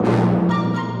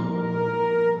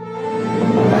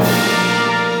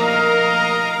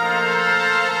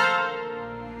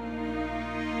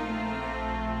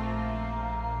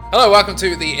Hello, welcome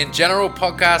to the In General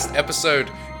Podcast, episode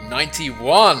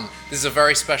 91. This is a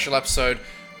very special episode,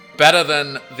 better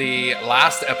than the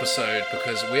last episode,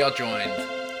 because we are joined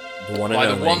by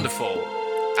the wonderful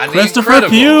and Christopher the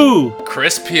Pugh!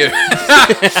 Chris Pugh.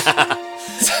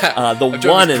 The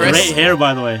one and great hair,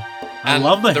 by the way. I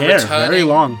love the hair, very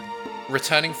long.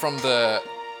 Returning from the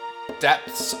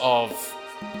depths of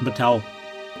Mattel.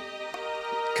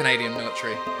 Canadian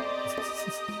military.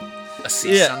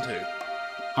 Assis Santu.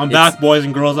 I'm back, boys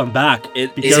and girls. I'm back.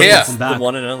 He's here. I'm back. The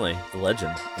one and only, the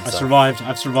legend. I survived.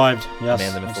 I've survived. Yes,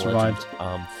 I've survived.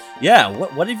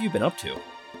 What have you been up to?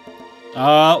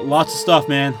 Lots of stuff,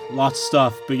 man. Lots of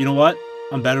stuff. But you know what?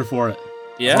 I'm better for it.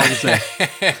 Yeah.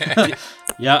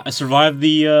 Yeah, I survived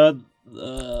the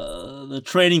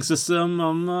training system.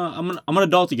 I'm an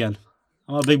adult again.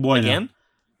 I'm a big boy again? Now.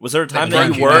 Was there a time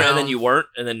that you were and then you weren't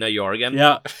and then now you are again?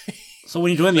 Yeah. So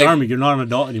when you join the army, you're not an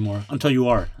adult anymore until you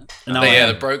are. And now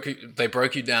they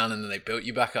broke you down and then they built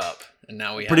you back up, and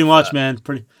now we pretty much, man,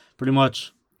 pretty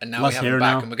much. And now we have him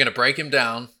back, and we're gonna break him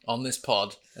down on this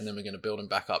pod, and then we're gonna build him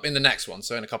back up in the next one.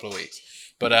 So in a couple of weeks.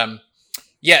 But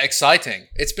yeah, exciting.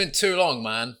 It's been too long,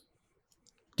 man.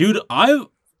 Dude,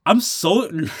 I'm so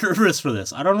nervous for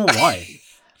this. I don't know why.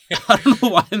 I don't know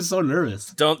why I'm so nervous.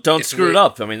 Don't screw it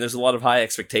up. I mean, there's a lot of high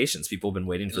expectations. People have been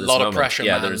waiting for this moment. A lot of pressure,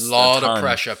 man. There's a lot of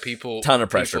pressure. Ton of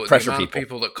pressure.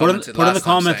 People that commented put in the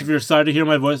comments if you're excited to hear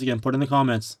my voice again. Put in the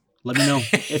comments. Let me know.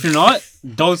 If you're not,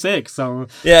 don't say it. So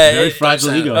very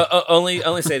fragile ego. Only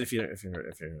say it if you're.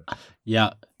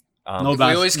 Yeah. We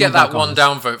always get that one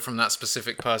downvote from that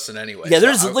specific person anyway. Yeah,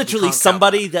 there's literally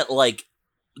somebody that like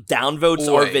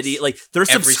downvotes our video, like they're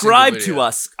subscribed to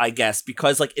us, I guess,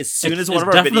 because like as soon as one of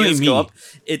our videos go up,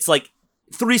 it's like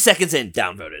 3 seconds in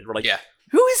downvoted. We're like, yeah,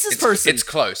 who is this person? It's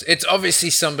close. It's obviously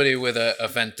somebody with a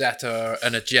vendetta,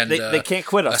 an agenda. They can't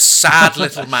quit us. A sad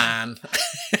little man.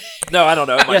 No, I don't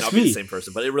know. It might not be the same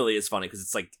person, but it really is funny because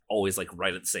it's like always like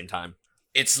right at the same time.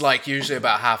 It's like usually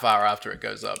about half hour after it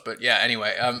goes up. But yeah,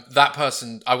 anyway, that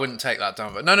person, I wouldn't take that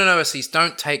down. But no, Assis,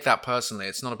 don't take that personally.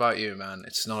 It's not about you, man.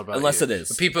 It's not about unless you. It is.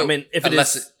 But people, I mean, if it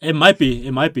is. It might be.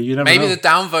 It might be. You never know. Maybe the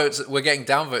downvotes, we're getting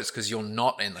downvotes because you're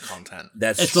not in the content.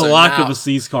 It's a lack of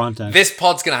Assis content. This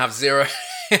pod's going to have zero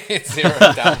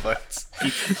downvotes.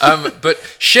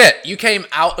 But shit, you came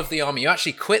out of the army. You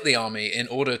actually quit the army in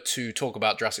order to talk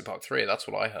about Jurassic Park 3. That's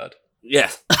what I heard.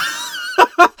 Yeah.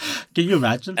 Can you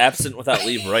imagine? Absent without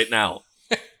leave right now.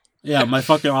 Yeah, my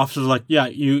fucking officer's like, yeah,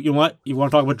 you want to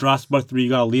talk about Jurassic Park 3, you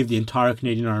gotta leave the entire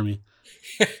Canadian army.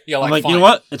 You're I'm like, you know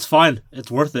what? It's fine.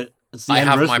 It's worth it. It's the I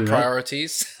have my right?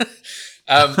 priorities.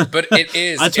 But it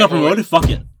is... I just got promoted, fuck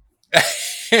it.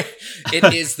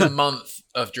 It is the month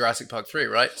of Jurassic Park 3,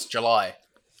 right? It's July.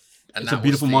 And it's a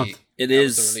beautiful month. It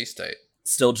is the release date.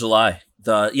 Still July.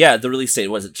 The release date,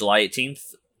 was it July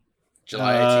 18th?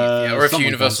 July 18th, yeah. Or if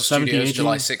Universal Studios, 18?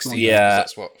 July 16th. Yeah.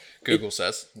 That's what Google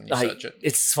says when you search it.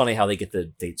 It's funny how they get the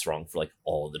dates wrong for like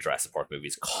all of the Jurassic Park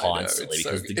movies constantly.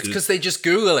 It's because they just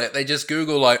Google it. They just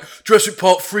Google like Jurassic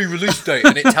Park 3 release date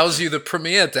and it tells you the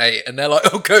premiere date and they're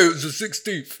like, okay, it was the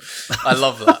 16th. I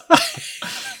love that.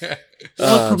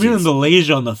 Premiere in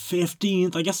Malaysia on the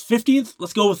 15th. I guess 15th?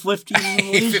 Let's go with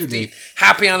 15th. 15th.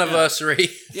 Happy anniversary.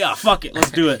 Yeah, fuck it.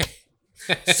 Let's do it.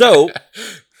 So...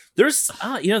 There's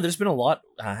been a lot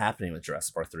happening with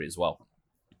Jurassic Park 3 as well.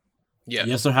 Yeah.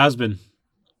 Yes, there has been.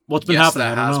 What's been happening?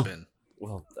 There has been.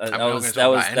 Well, that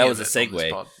was a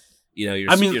segue. You know,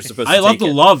 you're supposed to. I love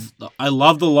the love. I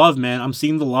love the love, man. I'm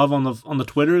seeing the love on the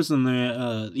Twitters and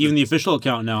the even the official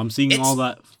account now. I'm seeing all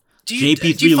that.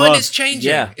 JP3 do you find love. It's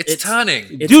changing? Yeah, it's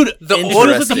turning. Dude, the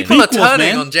orders of people are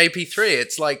turning on JP3.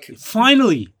 It's like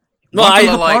finally. No,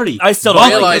 I still don't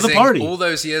realizing the party. All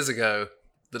those years ago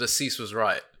that Assis was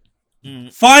right.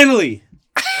 Finally!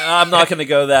 I'm not going to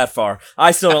go that far. I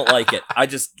still don't like it. I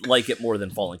just like it more than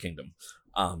Fallen Kingdom.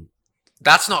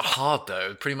 That's not hard,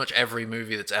 though. Pretty much every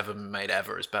movie that's ever been made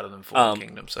ever is better than Fallen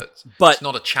Kingdom, so it's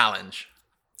not a challenge.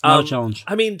 Not a challenge.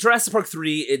 I mean, Jurassic Park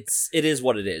 3, it is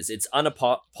what it is. It's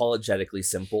unapologetically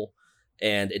simple,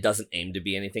 and it doesn't aim to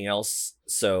be anything else,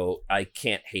 so I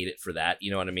can't hate it for that. You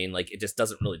know what I mean? Like, it just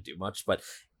doesn't really do much, but...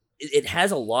 It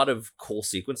has a lot of cool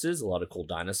sequences, a lot of cool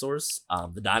dinosaurs.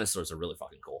 The dinosaurs are really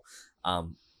fucking cool.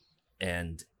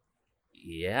 And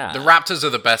yeah. The raptors are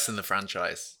the best in the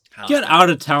franchise. Get out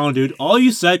of town, dude. All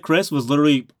you said, Chris, was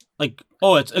literally like,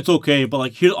 oh, it's okay, but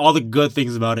like, here's all the good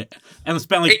things about it, and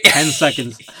spent like 10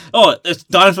 seconds. Oh, it's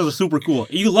dinosaurs are super cool.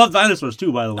 You love dinosaurs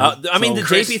too, by the way. I mean, the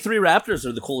JP3 Raptors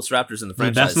are the coolest Raptors in the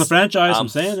franchise. The best in the franchise. I'm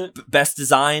saying it. Best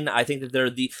design. I think that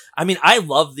they're the. I mean, I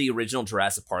love the original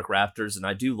Jurassic Park Raptors, and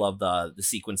I do love the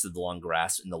sequence of the long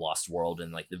grass in the Lost World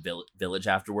and like the village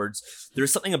afterwards.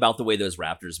 There's something about the way those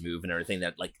Raptors move and everything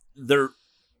that like they're.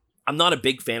 I'm not a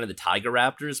big fan of the Tiger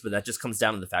Raptors, but that just comes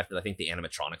down to the fact that I think the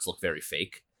animatronics look very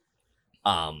fake.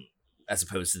 As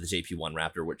opposed to the JP1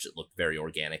 Raptor, which looked very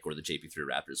organic, or the JP3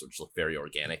 Raptors, which look very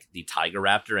organic. The Tiger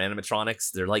Raptor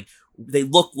animatronics, they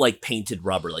look like painted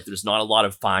rubber. Like there's not a lot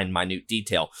of fine, minute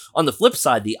detail. On the flip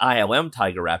side, the ILM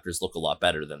Tiger Raptors look a lot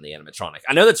better than the animatronic.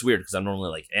 I know that's weird because I'm normally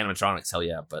like animatronics, hell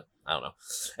yeah, but I don't know.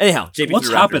 Anyhow, JP3 What's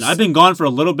Raptors. happened? I've been gone for a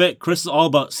little bit. Chris is all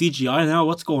about CGI now.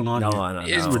 What's going on?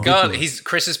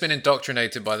 Chris has been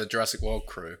indoctrinated by the Jurassic World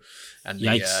crew, and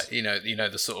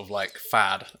the sort of like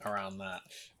fad around that.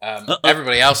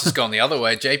 Everybody else has gone the other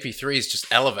way. JP3 is just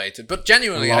elevated. But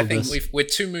genuinely, I think we're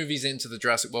 2 movies into the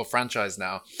Jurassic World franchise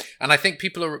now. And I think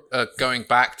people are going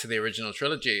back to the original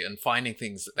trilogy and finding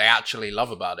things that they actually love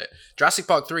about it. Jurassic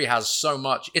Park 3 has so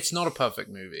much. It's not a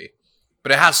perfect movie,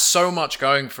 but it has so much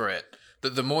going for it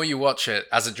that the more you watch it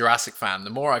as a Jurassic fan, the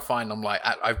more I find I'm like,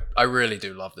 I really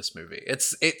do love this movie.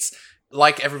 It's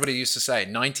like everybody used to say,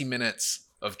 90 minutes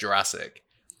of Jurassic.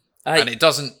 And it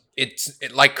doesn't... It's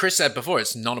like Chris said before,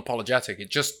 it's non-apologetic. It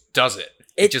just does it.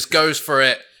 It just goes for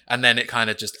it, and then it kind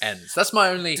of just ends. That's my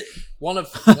only one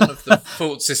of the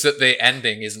faults is that the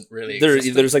ending isn't really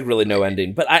there's like really no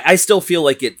ending. But I still feel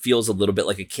like it feels a little bit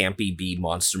like a campy B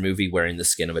monster movie wearing the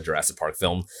skin of a Jurassic Park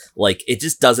film. Like it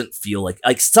just doesn't feel like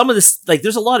some of this, like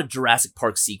there's a lot of Jurassic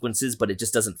Park sequences, but it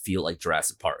just doesn't feel like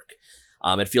Jurassic Park.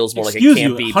 It feels more like a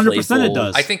campy, 100% playful. It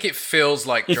does. I think it feels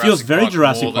like it feels very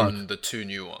Jurassic more Park than the 2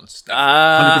 new ones.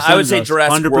 I would say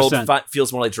Jurassic 100%. World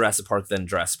feels more like Jurassic Park than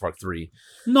Jurassic Park 3.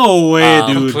 No way,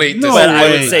 dude. Complete no way. I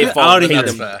would say Fallen here.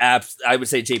 Kingdom. I would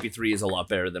say JP3 is a lot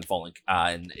better than Fallen,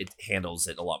 and it handles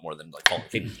it a lot more than like Fallen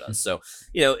Kingdom does. So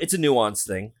it's a nuanced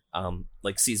thing.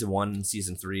 Like season 1 and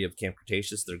season 3 of Camp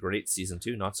Cretaceous, they're great. Season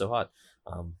 2, not so hot.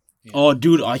 Yeah. Oh,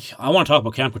 dude, I want to talk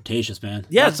about Camp Cretaceous, man.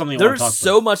 Yeah, that's something there's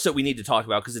so much that we need to talk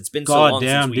about because it's been so long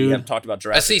since we have talked about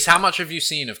Jurassic. Assis, how much have you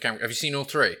seen of Camp? Have you seen all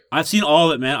 3? I've seen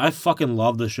all of it, man. I fucking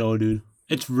love the show, dude.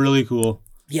 It's really cool.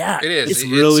 Yeah, it is. It's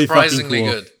really surprisingly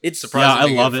cool. good. It's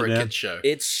surprisingly I love good for it, a man. kids show.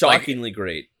 It's shockingly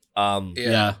great.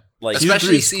 Yeah. Like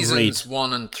especially seasons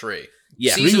 1 and 3.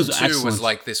 Yeah, season 2 was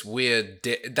like this weird.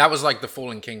 That was like the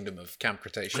Fallen Kingdom of Camp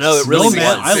Cretaceous. No, it really was.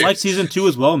 Man, I like season 2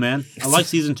 as well, man. I like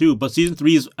season 2, but season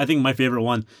 3 is, I think, my favorite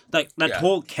one. That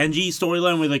whole Kenji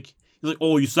storyline where he's like,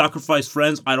 oh, you sacrifice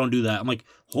friends. I don't do that. I'm like,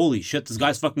 holy shit, this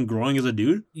guy's fucking growing as a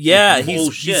dude. Yeah, like,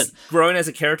 he's growing as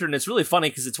a character, and it's really funny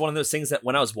because it's one of those things that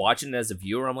when I was watching it as a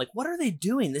viewer, I'm like, what are they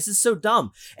doing? This is so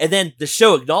dumb. And then the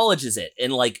show acknowledges it,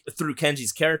 and like through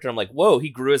Kenji's character, I'm like, whoa, he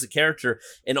grew as a character,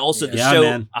 and also the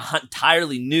show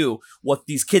entirely knew what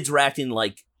these kids were acting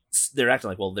like. They're acting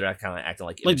like they're kind of acting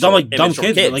like dumb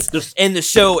kids. Like, and the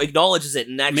show acknowledges it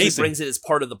and actually brings it as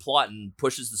part of the plot and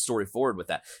pushes the story forward with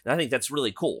that. And I think that's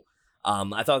really cool.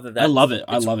 I thought that I love it.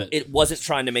 I love it. It wasn't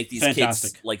trying to make these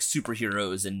kids like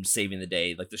superheroes and saving the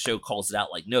day. Like the show calls it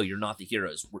out like, no, you're not the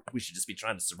heroes. We should just be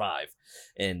trying to survive.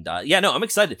 And I'm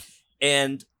excited.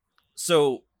 And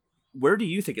so where do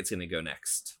you think it's going to go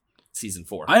next? Season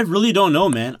 4. I really don't know,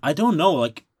 man. I don't know.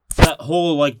 Like that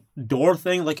whole like door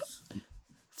thing, like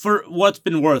for what's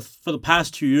been worth, for the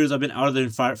past 2 years, I've been out of the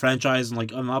franchise and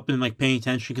like I've not been like paying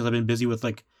attention because I've been busy with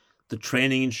like the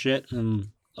training and shit and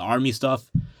the army stuff.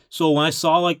 So when I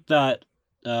saw like that,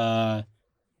 the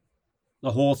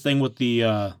whole thing with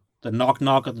the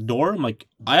knock at the door, I'm like,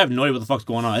 I have no idea what the fuck's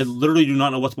going on. I literally do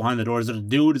not know what's behind the door. Is it a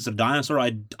dude? Is it a dinosaur?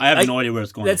 I have no idea where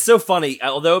it's going. That's so funny.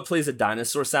 Although it plays a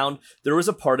dinosaur sound, there was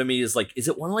a part of me is like, is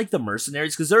it one of like the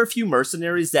mercenaries? Because there are a few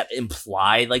mercenaries that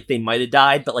imply like they might have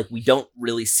died, but like we don't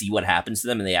really see what happens to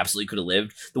them, and they absolutely could have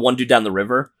lived. The one dude down the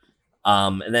river,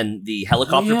 and then the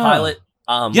helicopter pilot.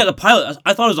 The pilot.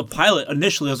 I thought it was a pilot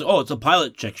initially. I was like, oh, it's a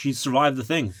pilot chick. She survived the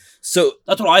thing. So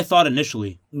that's what I thought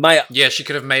initially. She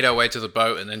could have made her way to the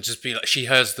boat and then just be like, she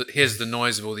hears the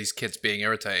noise of all these kids being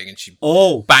irritating, and she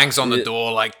bangs on the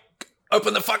door like,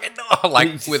 open the fucking door,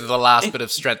 like with the last bit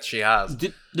of strength she has.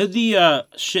 Did the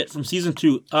shit from season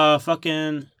 2?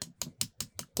 Fucking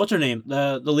what's her name?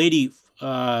 The lady,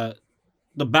 the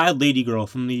bad lady girl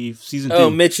from the season 2. Oh,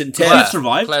 Mitch and Ted. Claire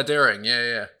survived. Claire Dearing,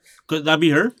 yeah. Could that be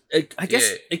her? I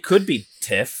guess it could be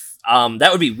Tiff. That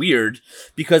would be weird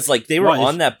because like they were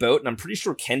on that boat, and I'm pretty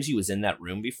sure Kenji was in that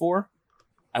room before.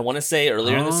 I want to say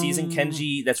earlier in the season,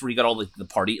 Kenji, that's where you got all the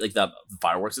party, like the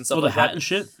fireworks and stuff like that. The hat and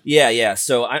shit? Yeah.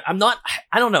 So I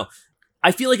don't know.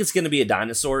 I feel like it's going to be a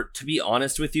dinosaur. To be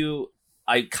honest with you,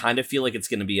 I kind of feel like it's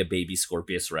going to be a baby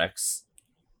Scorpius Rex.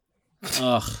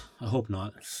 Ugh, I hope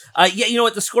not. Yeah, you know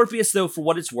what? The Scorpius, though, for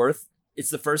what it's worth, it's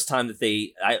the first time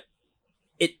that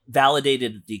it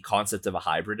validated the concept of a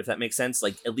hybrid, if that makes sense.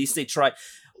 Like, at least they try.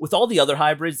 With all the other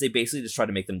hybrids, they basically just try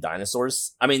to make them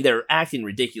dinosaurs. I mean, they're acting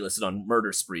ridiculous and on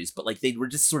murder sprees, but like they were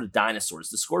just sort of dinosaurs.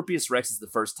 The Scorpius Rex is the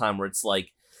first time where it's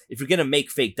like, if you're gonna make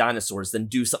fake dinosaurs, then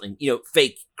do something,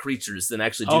 fake creatures, then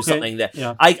actually do something that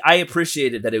I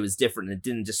appreciated that it was different.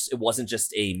 It wasn't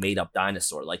just a made up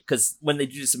dinosaur. Like, because when they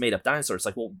do just a made up dinosaur, it's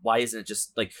like, well, why isn't it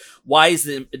just like, why is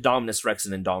the Indominus Rex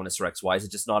an Indominus Rex? Why is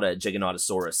it just not a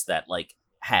Giganotosaurus that like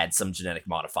had some genetic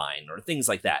modifying or things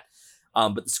like that?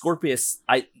 But the Scorpius,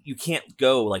 you can't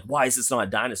go like, why is this not a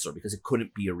dinosaur? Because it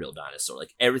couldn't be a real dinosaur.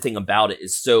 Like everything about it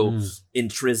is so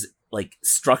intrinsic, like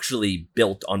structurally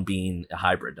built on being a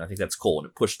hybrid. And I think that's cool, and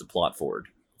it pushed the plot forward.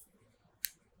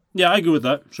 Yeah, I agree with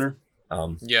that. Sure.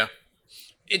 Yeah,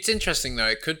 it's interesting though.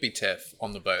 It could be Tiff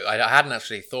on the boat. I hadn't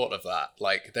actually thought of that.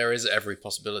 Like there is every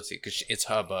possibility because it's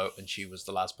her boat and she was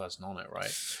the last person on it,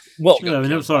 right? Well, we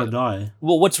never saw her die.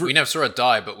 Well, we never saw her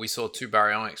die, but we saw two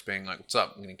baryonyx being like, "What's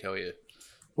up? I'm gonna kill you."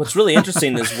 What's really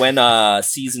interesting is when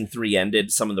season 3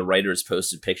 ended, some of the writers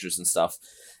posted pictures and stuff,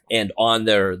 and on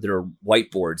their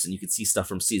whiteboards, and you could see stuff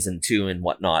from season 2 and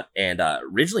whatnot. And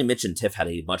originally, Mitch and Tiff had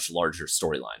a much larger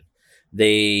storyline.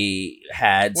 They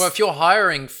had if you're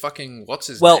hiring fucking what's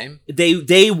his name?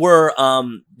 They were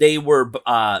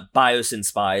Biosyn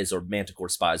spies or Manticore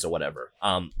spies or whatever.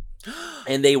 And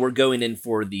they were going in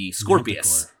for the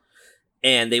Scorpius,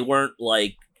 and they weren't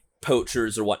like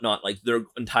poachers or whatnot. Like their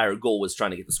entire goal was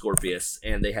trying to get the Scorpius,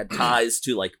 and they had ties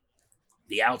to like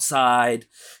the outside,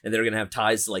 and they were gonna have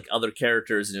ties to like other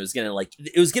characters, and it was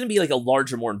gonna be like a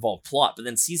larger, more involved plot. But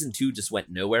then season 2 just went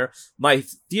nowhere. My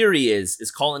theory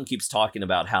is Colin keeps talking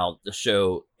about how the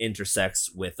show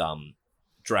intersects with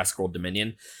Jurassic World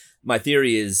Dominion. My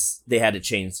theory is they had to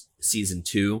change season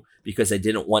 2 because they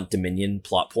didn't want Dominion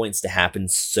plot points to happen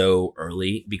so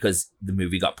early because the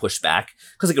movie got pushed back.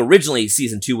 Because like originally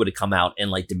season 2 would have come out and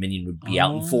like Dominion would be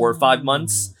out in 4 or 5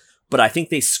 months. But I think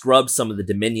they scrubbed some of the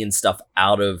Dominion stuff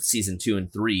out of season 2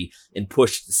 and 3 and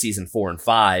pushed to season 4 and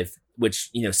 5,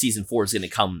 which, season 4 is going to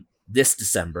come this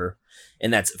December.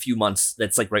 And that's a few months.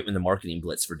 That's like right when the marketing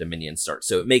blitz for Dominion starts.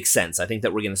 So it makes sense. I think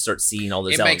that we're going to start seeing all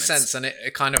those elements. It makes sense. And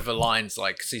it kind of aligns,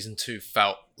 like season 2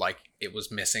 felt like it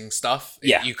was missing stuff.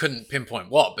 Yeah. You couldn't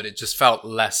pinpoint what, but it just felt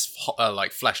less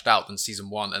like fleshed out than season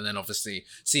 1. And then obviously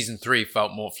season 3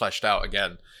 felt more fleshed out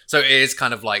again. So it is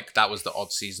kind of like that was the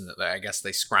odd season that I guess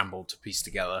they scrambled to piece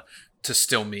together to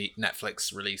still meet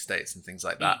Netflix release dates and things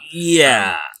like that.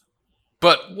 Yeah.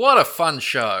 But what a fun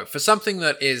show for something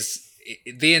that is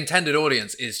the intended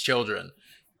audience is children.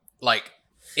 Like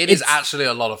it's actually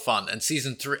a lot of fun. And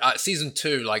season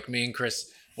 2, like me and Chris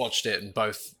watched it and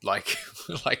both like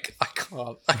I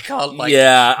can't like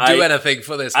do anything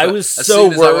for this. I was as so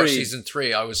soon as worried. I watched season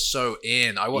 3, I was so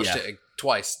in. I watched it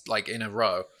twice, like in a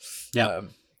row. Yeah.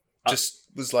 Just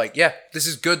was like, yeah, this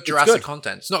is good Jurassic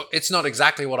content. It's not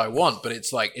exactly what I want, but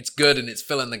it's like it's good and it's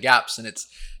filling the gaps and it's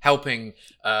helping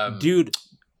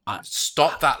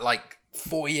stop that like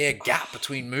 4-year gap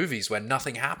between movies where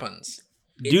nothing happens.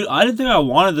 Dude, I didn't think I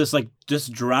wanted this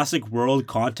Jurassic World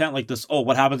content, like this,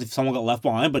 what happens if someone got left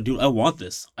behind? But dude, I want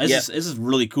this. This is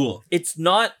really cool. It's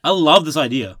not... I love this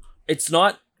idea. It's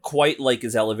not quite like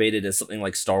as elevated as something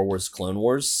like Star Wars Clone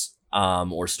Wars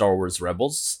or Star Wars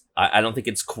Rebels. I don't think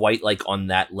it's quite like on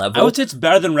that level. I would say it's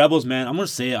better than Rebels, man. I'm gonna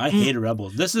say it. I hated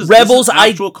Rebels. This is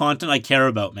actual content I care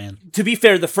about, man. To be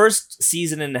fair, the first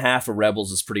season and a half of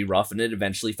Rebels was pretty rough, and it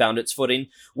eventually found its footing.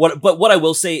 But what I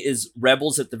will say is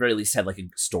Rebels at the very least had like a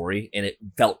story, and it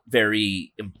felt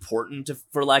very important,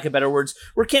 for lack of better words.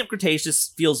 Where Camp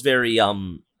Cretaceous feels very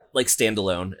like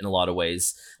standalone in a lot of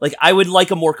ways. Like I would like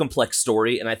a more complex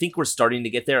story, and I think we're starting to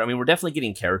get there. I mean, we're definitely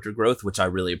getting character growth, which I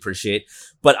really appreciate.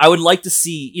 But I would like to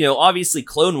see, obviously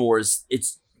Clone Wars,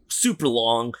 it's super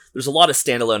long. There's a lot of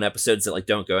standalone episodes that like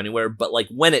don't go anywhere, but like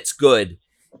when it's good,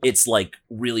 it's like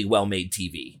really well-made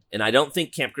TV. And I don't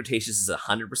think Camp Cretaceous is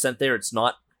 100% there. It's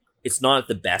not at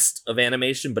the best of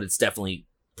animation, but it's definitely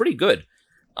pretty good.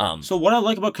 So what I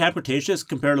like about Camp Cretaceous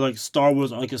compared to like Star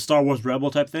Wars, like a Star Wars Rebel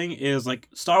type thing, is like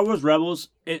Star Wars Rebels,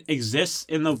 it exists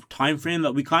in the time frame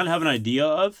that we kind of have an idea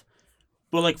of,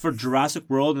 but like for Jurassic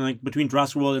World and like between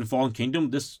Jurassic World and Fallen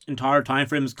Kingdom, this entire time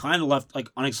frame is kind of left like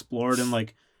unexplored and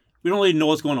like we don't really know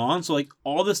what's going on. So like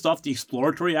all this stuff, the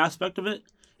exploratory aspect of it,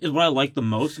 is what I like the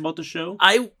most about the show.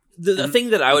 The thing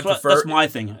that I would prefer... That's my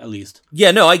thing, at least. Yeah,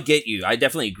 no, I get you. I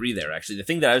definitely agree there, actually. The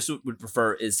thing that I also would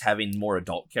prefer is having more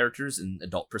adult characters and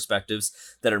adult perspectives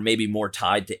that are maybe more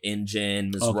tied to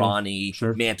InGen, Mizrani,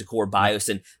 Manticore,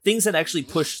 Biosyn, things that actually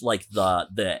push, like,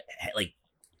 the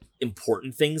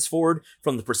important things forward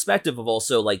from the perspective of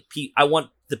also, like, I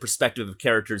want the perspective of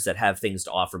characters that have things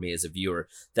to offer me as a viewer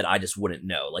that I just wouldn't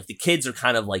know. Like, the kids are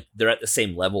kind of, like, they're at the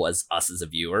same level as us as a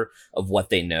viewer of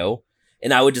what they know.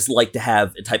 And I would just like to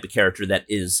have a type of character that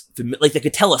is like, that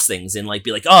could tell us things and like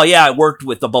be like, oh yeah, I worked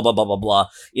with the blah blah blah blah blah.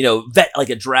 You know,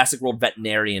 like a Jurassic World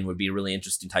veterinarian would be a really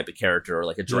interesting type of character, or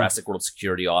like a Jurassic World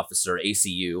security officer,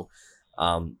 ACU.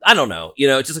 I don't know. You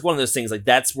know, it's just like one of those things. Like,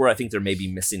 that's where I think they're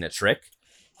maybe missing a trick.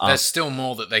 There's still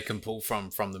more that they can pull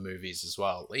from the movies as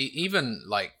well. Even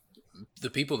like the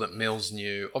people that Mills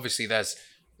knew. Obviously, there's,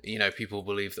 you know, people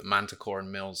believe that Manticore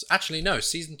and Mills. Actually, no.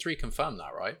 Season 3 confirmed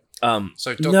that, right?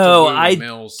 So Dr. No, Wu and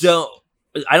Mills.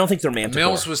 I don't think they're Manticore.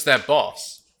 Mills was their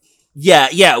boss.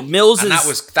 Yeah. Mills and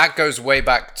is... that goes way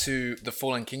back to the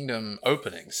Fallen Kingdom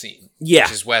opening scene. Yeah.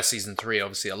 Which is where season 3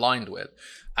 obviously aligned with.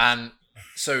 And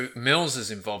so Mills is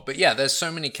involved. But yeah, there's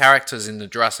so many characters in the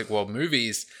Jurassic World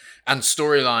movies and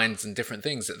storylines and different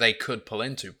things that they could pull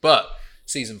into. But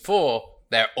season 4,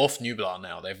 they're off Nublar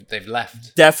now. They've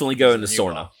left. Definitely going to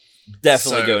Sorna.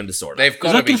 Definitely going to Sorna. They've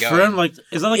got to be confirmed? Like,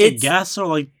 is that like a guess or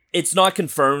like? It's not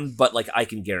confirmed, but like I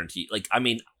can guarantee. Like, I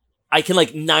mean, I can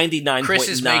like 99.9%. Chris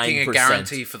is making a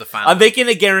guarantee for the fans. I'm making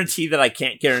a guarantee that I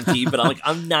can't guarantee, but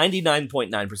I'm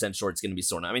 99.9% sure it's going to be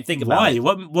Sorna. I mean, think about it.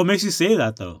 What makes you say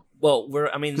that though? Well,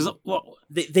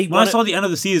 they when I saw the end of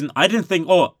the season, I didn't think,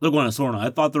 oh, they're going to Sorna. I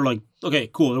thought they're like, okay,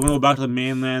 cool, they're going to go back to the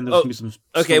mainland. There's going to be some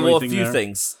a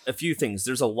few things.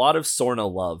 There's a lot of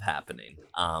Sorna love happening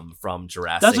from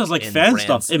Jurassic. That's just like fan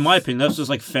stuff, in my opinion. That's just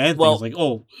like fan things. Like,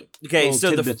 okay,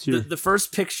 so the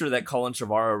first picture that Colin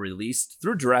Trevorrow released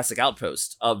through Jurassic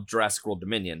Outpost of Jurassic World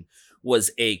Dominion was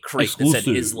a crate that said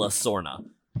Isla Sorna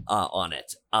on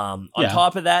it. On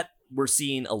top of that, we're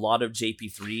seeing a lot of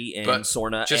JP3 and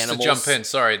Sorna just animals. Just to jump in,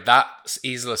 sorry, that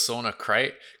Isla Sorna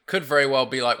crate could very well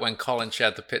be like when Colin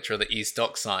shared the picture of the East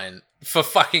Dock sign for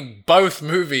fucking both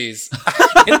movies.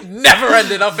 It never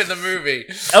ended up in the movie.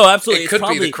 Oh, absolutely. It could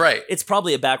be the crate. It's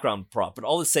probably a background prop, but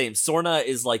all the same, Sorna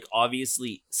is like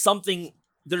obviously something...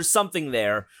 There's something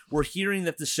there. We're hearing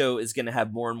that the show is going to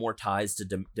have more and more ties to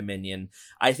Dominion.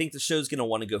 I think the show's going to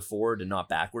want to go forward and not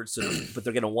backwards, but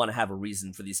they're going to want to have a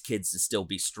reason for these kids to still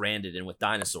be stranded and with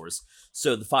dinosaurs.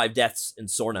 So the 5 deaths in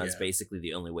Sorna is basically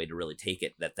the only way to really take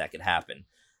it that could happen.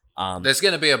 There's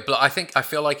going to be I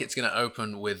feel like it's going to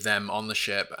open with them on the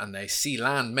ship and they see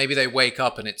land. Maybe they wake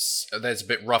up and there's a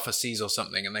bit rougher seas or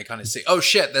something, and they kind of see, oh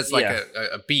shit, there's like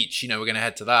a beach. You know, we're going to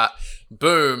head to that.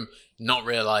 Boom, not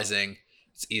realizing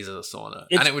it's Isla Sorna.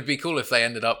 And it would be cool if they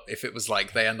end up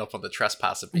on the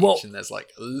Trespasser beach and there's like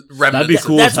remnants. That'd be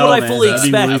cool. That's what I fully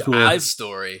expect. Really cool.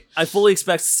 Story. I fully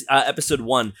expect episode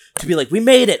 1 to be like, we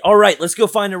made it. All right, let's go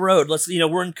find a road.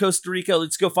 We're in Costa Rica.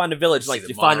 Let's go find a village. Like,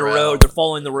 you find a road. They're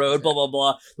following the road. Blah blah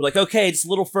blah. They're like, okay, it's a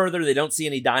little further. They don't see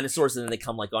any dinosaurs, and then they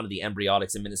come like onto the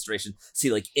Embryonics Administration.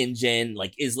 See like InGen,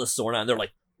 like Isla Sorna, and they're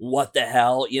like, what the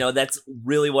hell? You know, that's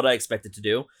really what I expected to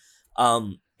do.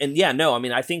 And yeah, no, I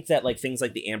mean, I think that like things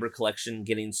like the Amber Collection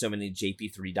getting so many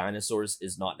JP3 dinosaurs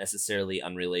is not necessarily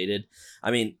unrelated.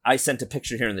 I mean, I sent a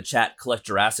picture here in the chat. Collect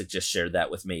Jurassic just shared that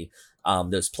with me.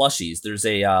 Those plushies. There's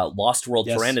a Lost World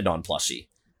Pteranodon plushie.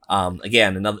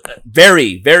 Again, another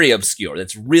very, very obscure.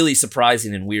 That's really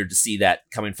surprising and weird to see that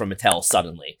coming from Mattel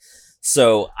suddenly.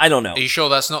 So, I don't know. Are you sure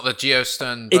that's not the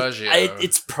Geostern Bergia?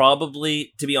 It's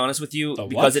probably, to be honest with you,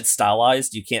 because it's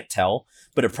stylized, you can't tell.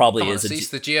 But it probably is. It's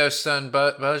the Geostern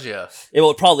Bergia.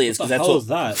 It probably is, because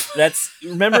that? That's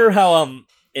remember how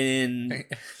in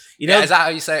you know is that how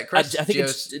you say it, Chris? I think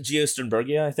it's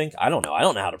Geosternbergia. I think I don't know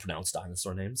how to pronounce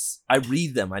dinosaur names. I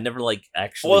read them. I never like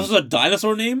actually. Oh, this is a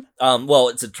dinosaur name? Well,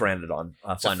 it's a pteranodon,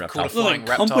 flying reptile. Flying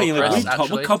company. reptile,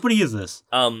 what company is this?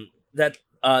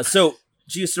 So.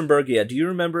 Geosternbergia, do you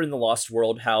remember in the Lost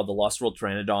World how the Lost World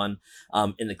Pteranodon,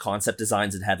 in the concept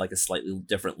designs, it had like a slightly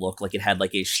different look? Like it had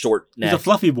like a short neck. He's a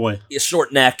fluffy boy. A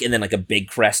short neck and then like a big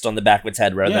crest on the back of its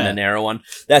head rather than a narrow one.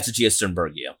 That's a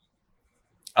Geosternbergia.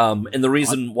 And the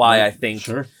reason why I think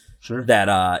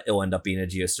that it'll end up being a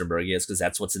Geosternbergia is because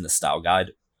that's what's in the style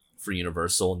guide for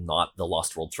Universal, not the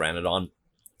Lost World Pteranodon.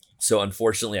 So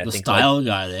unfortunately, I think style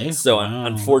guide, eh? So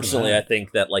unfortunately, I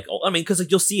think that because like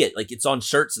you'll see it, like it's on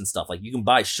shirts and stuff. Like you can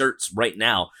buy shirts right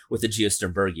now with the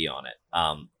Geosternbergia on it.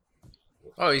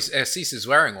 Cease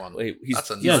wearing one. That's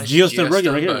a nice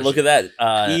Geosternbergia right here. Look at that.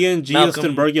 Ian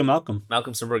Geosternbergia, Malcolm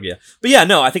Sternbergia. But yeah,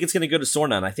 no, I think it's going to go to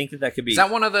Sorna, and I think that could be. Is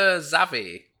that one of the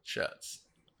Xavi shirts?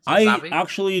 I Zavvi?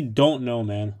 actually don't know,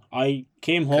 man. I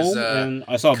came 'Cause, home and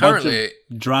I saw a bunch Currently, of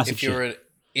Jurassic if you're shit.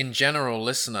 a in general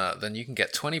listener, then you can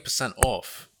get 20%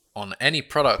 off on any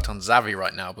product on Zavvi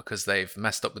right now because they've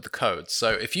messed up with the code. So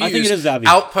if you I think use it is Zavvi.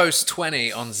 Outpost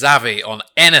 20 on Zavvi on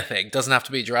anything, doesn't have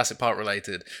to be Jurassic Park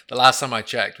related. The last time I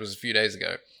checked was a few days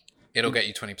ago. It'll get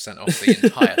you 20% off the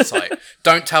entire site.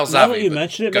 Don't tell Now that Zavvi. you but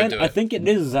mention it, go man, do I think it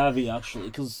is Zavvi actually,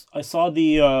 because I saw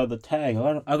the tag.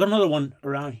 I got another one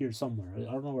around here somewhere. I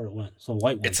don't know where it went. It's a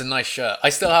white one. It's a nice shirt. I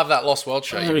still have that Lost World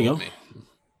shirt there we you go.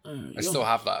 bought me. I still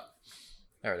have that.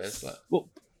 There it is. Look. Well,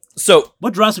 so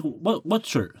What Jurassic? What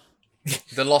shirt?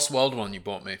 The Lost World one you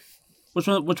bought me. Which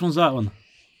one? Which one's that one?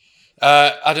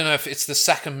 I don't know if it's the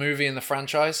second movie in the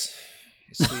franchise.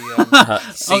 It's the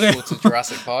sequel to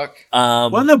Jurassic Park. Why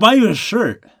didn't I buy you a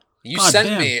shirt? You God sent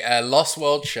damn. me a Lost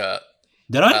World shirt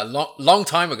Did I? a long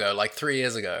time ago, like 3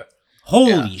 years ago.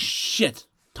 Holy yeah. shit!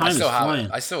 I Time is still have flying.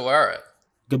 it. I still wear it.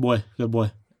 Good boy. Good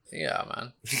boy. Yeah,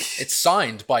 man. It's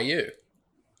signed by you.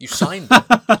 You signed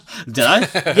it. Did I?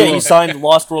 yeah, you signed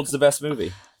Lost World's the best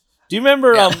movie. Do you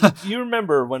remember? Do you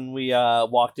remember when we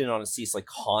walked in on a cease, like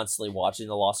constantly watching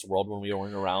the Lost World when we were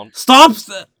around? Stop!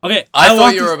 Okay, I thought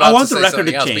want you were I about to want the say record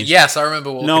something to else, but change. yes, I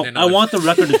remember walking No, in. I want the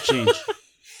record to change.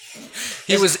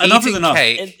 He was enough is eating enough.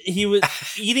 cake. And he was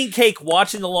eating cake,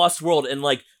 watching the Lost World, and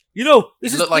like, you know,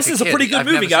 this looked like is a a pretty kid. good I've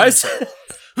movie, never guys. seen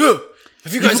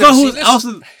Have you You guys forgot ever who seen this? Alex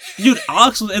was, dude,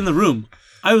 Alex was in the room.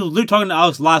 I was literally talking to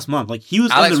Alex last month. Like, he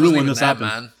was Alex in the room wasn't when even this there, happened.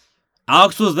 man.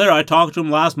 Alex was there. I talked to him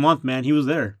last month, man. He was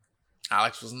there.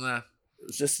 Alex wasn't there. It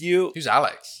was just you. Who's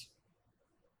Alex?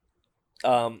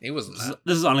 Um, He wasn't there.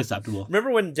 This is unacceptable.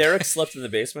 remember when Derek slept in the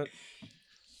basement?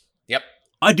 Yep.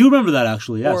 I do remember that,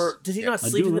 actually, yes. Or did he not I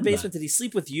sleep do in the remember basement? Did he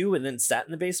sleep with you and then sat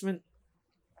in the basement?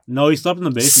 No, he slept in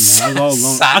the basement, man. I was all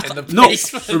alone. Sat I in the no,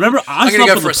 basement. remember, I I'm gonna slept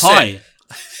go with for the a pie.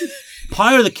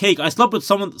 Pie or the cake. I slept with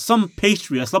some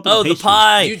pastry. I slept with Oh, the the pastry.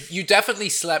 pie. You definitely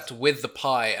slept with the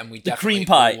pie, and we definitely cream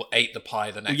pie. all ate the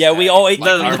pie the next Yeah, day. we all ate the I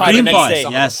cream remember pie the eating next day. some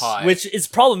of the Yes. pie. Which is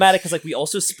problematic because like we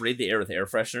also sprayed the air with air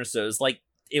freshener, so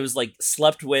it was like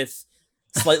slept with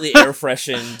slightly air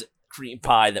freshened cream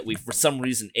pie that we for some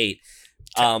reason ate.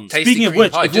 Tasty Speaking of cream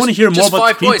which, pie. if you wanna hear more just about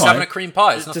five the cream boys pie- having a cream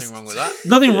pie. There's nothing Just- wrong with that.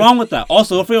 Nothing wrong with that.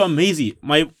 Also, don't forget about Maisie.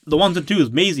 The ones and twos.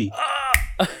 Maisie.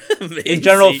 Maisie. In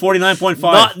general,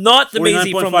 49.5. Not the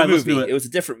Maisie from the 49.5, let's do movie. it. It was a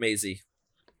different Maisie.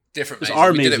 Different It's Maisie.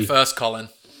 our We did Maisie. it first, Colin.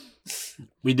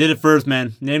 We did it first,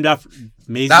 man. Named after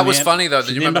Maisie. That was man. funny though. Did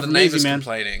She's you named remember the after Maisie, neighbors man.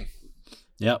 complaining?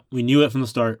 Yeah, we knew it from the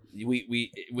start.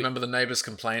 We Remember the neighbors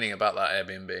complaining about that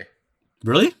Airbnb?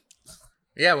 Really?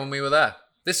 Yeah, when we were there.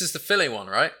 This is the Philly one,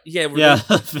 right? yeah. Yeah.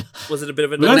 Was it a bit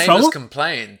of a We The got in neighbors trouble?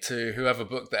 complained to whoever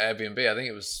booked the Airbnb. I think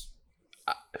it was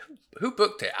who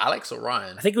booked it, Alex or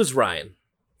Ryan? I think it was Ryan.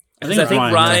 I 'Cause think,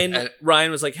 Ryan, yeah.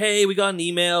 Ryan was like, "Hey, we got an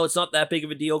email. It's not that big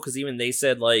of a deal." Because even they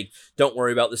said, like, "Don't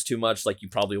worry about this too much. Like, you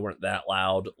probably weren't that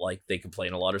loud. Like, they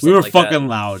complain a lot or we something were like fucking that."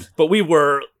 loud. But we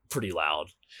were pretty loud,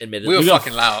 admittedly. We were got-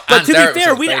 fucking loud. But And to Derek be was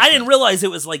fair, in the I basement. didn't realize it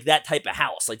was like that type of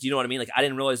house. Like, do you know what I mean? Like, I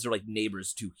didn't realize they're like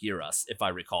neighbors to hear us, if I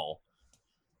recall.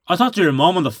 I talked to your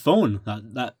mom on the phone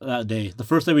that day. The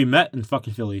first day we met in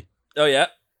fucking Philly. Oh yeah,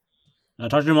 I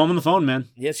talked to your mom on the phone, man.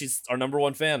 yeah. She's our number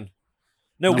one fan.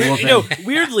 No, Number weird, one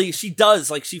weirdly, she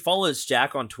does. Like, she follows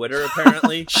Jack on Twitter.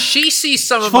 Apparently, She sees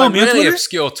some She of my followed me on really Twitter?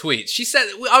 obscure tweets. She said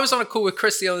I was on a call with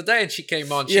Chris the other day, and she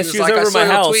came on. She Yeah, was she was like, over "I at saw my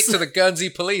your house." tweet to the Guernsey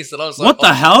police," and I was like, What the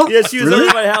 "Oh." hell? yeah, she was Really?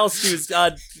 over at my house. She was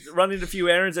running a few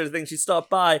errands and everything. She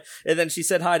stopped by, and then she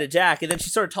said hi to Jack, and then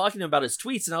she started talking to him about his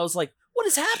tweets, and I was like, "What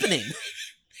is happening?"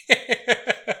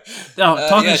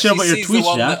 Talking shit she about your sees the tweets,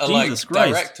 one Jack. that are, Jesus like,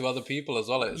 Christ. direct to other people as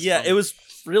well. It's Yeah, fun. it was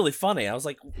really funny. I was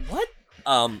like, "What?"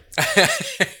 But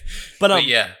But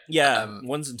yeah,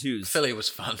 ones and twos. Philly was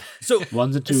fun. So,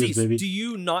 Ones and twos, Aziz, baby. do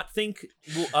you not think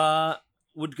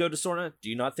would go to Sorna? Do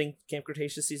you not think Camp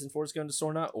Cretaceous season 4 is going to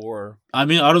Sorna, or I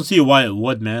mean, I don't see why it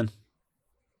would, man.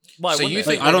 why? So wouldn't you it?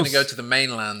 think I they're don't going to go s- to the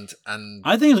mainland and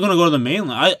I think it's gonna go to the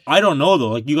mainland. I don't know though.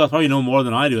 Like, you guys probably know more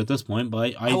than I do at this point,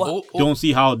 but I Oh, don't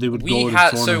see how they would we go to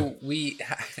had Sorna.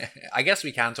 I guess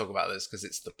we can talk about this because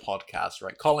it's the podcast,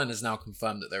 right? Colin has now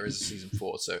confirmed that there is a season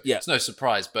 4, so Yeah. it's no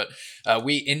surprise. But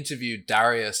we interviewed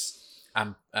Darius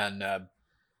and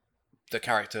the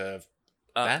character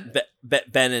Ben? Ben and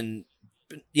Ben and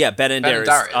and Darius,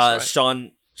 Darius, right?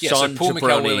 Sean so Paul Michael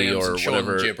Jabroni Williams or and Sean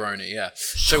whatever. Giabroni, yeah.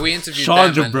 So we interviewed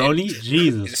Sean them and Jabroni?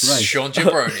 Jesus It's Christ. Sean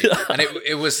Giabroni, and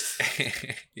it was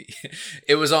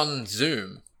it was on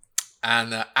Zoom,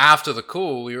 And after the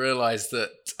call, we realized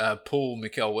that Paul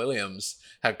Michael Williams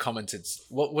had commented.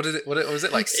 What was it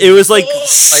like? It was like,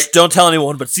 don't tell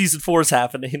anyone, but season 4 is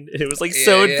happening. It was like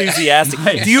so enthusiastic.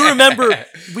 Nice. Do you remember?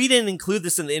 We didn't include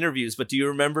this in the interviews, but do you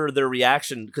remember their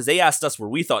reaction? Because they asked us where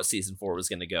we thought season 4 was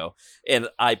going to go, and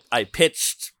I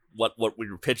pitched what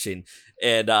we were pitching,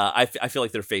 and I feel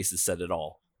like their faces said it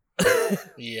all.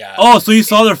 Yeah. Oh, so you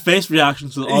saw their face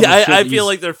reactions to all Yeah, the I feel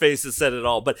like their faces said it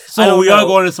all. But so we are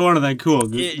going to Sorna then. Cool.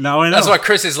 Now I know. That's why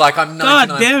Chris is like, I'm God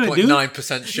damn it, dude.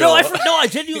 99.9% sure. No, I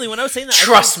genuinely, when I was saying that,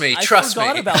 Trust me. I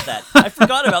forgot about that. I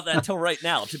forgot about that until right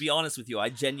now. To be honest with you, I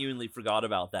genuinely forgot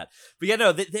about that. But yeah,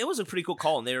 no, it was a pretty cool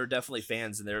call, and they were definitely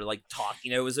fans, and they were like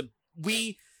talking. It was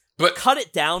But cut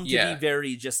it down to be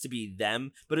very just to be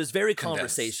them, but it was very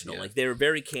conversational. Like they were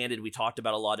very candid. We talked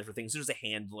about a lot of different things. There's a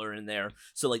handler in there,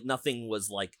 so like nothing was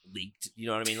like leaked. You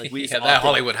know what I mean? Like we just that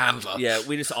Hollywood handler. Yeah,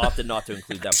 we just opted not to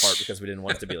include that part because we didn't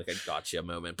want it to be like a gotcha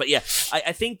moment. But yeah,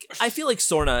 I feel like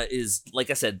Sorna is,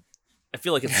 like I said, I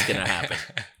feel like it's gonna happen.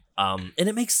 And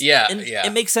it makes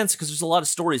it makes sense because there's a lot of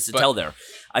stories to tell there.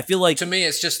 I feel like to me,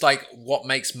 it's just like what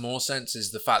makes more sense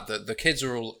is the fact that the kids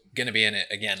are all going to be in it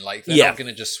again. Like they're not going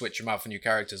to just switch them out for new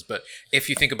characters. But if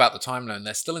you think about the timeline,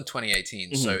 they're still in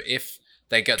 2018. So if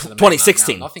they get to the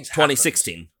 2016, now, nothing's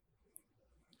 2016.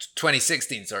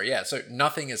 2016, sorry, yeah. So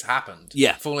nothing has happened.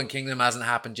 Yeah. Fallen Kingdom hasn't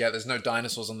happened yet. There's no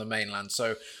dinosaurs on the mainland.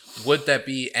 So would there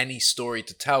be any story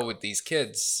to tell with these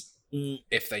kids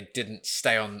if they didn't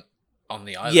stay on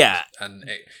the island? Yeah. And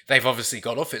they've obviously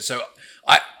got off it. So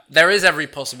there is every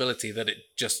possibility that it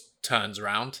just turns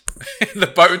around. The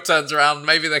boat turns around.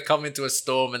 Maybe they come into a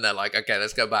storm and they're like, okay,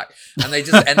 let's go back. And they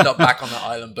just end up back on the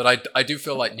island. But I do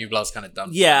feel like Nublar's kind of done.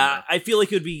 Yeah, I feel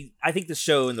like it would be, I think the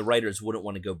show and the writers wouldn't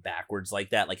want to go backwards like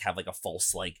that. Like have like a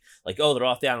false, like, oh, they're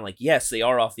off the island. Like, yes, they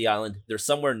are off the island. They're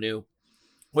somewhere new.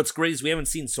 What's great is we haven't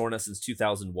seen Sorna since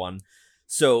 2001.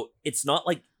 So it's not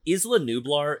like Isla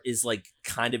Nublar is like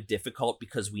kind of difficult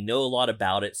because we know a lot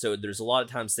about it. So there's a lot of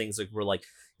times things like we're like,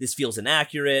 this feels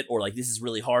inaccurate, or like this is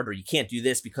really hard, or you can't do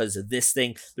this because of this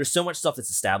thing. There's so much stuff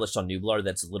that's established on Nublar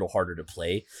that's a little harder to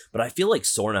play. But I feel like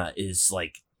Sorna is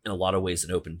like in a lot of ways an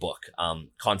open book,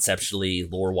 conceptually,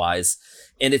 lore wise,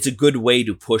 and it's a good way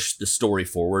to push the story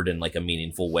forward in like a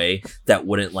meaningful way that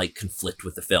wouldn't like conflict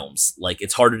with the films. Like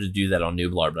it's harder to do that on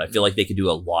Nublar, but I feel like they could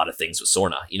do a lot of things with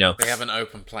Sorna. You know, they have an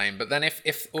open plane, but then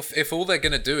if all they're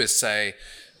gonna do is say,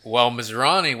 well,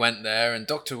 Mizrani went there and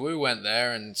Dr. Wu went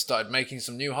there and started making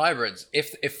some new hybrids.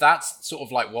 If that's sort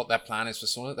of like what their plan is for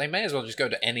Sorna, they may as well just go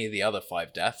to any of the other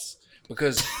 5 deaths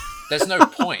because there's no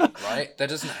point, right? It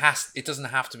doesn't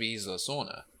have to be Isla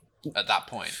Sorna at that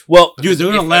point. Well, dude,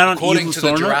 they're gonna land on according to the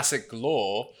Sorna? Jurassic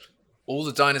lore, all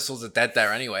the dinosaurs are dead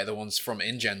there anyway. The ones from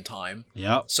InGen time.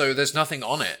 Yeah. So there's nothing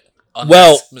on it.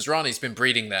 Unless Mizrani's been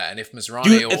breeding there, and if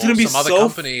Mizrani or some other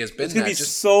company has been there,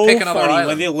 just so pick another funny island.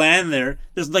 when they land there.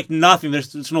 There's like nothing. They're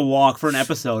just gonna walk for an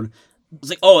episode. It's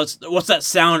like, oh, what's that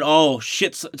sound? Oh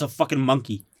shit, it's a fucking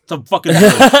monkey. It's a fucking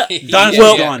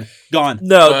dinosaur's gone.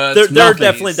 No, there are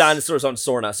definitely dinosaurs on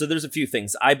Sorna. So there's a few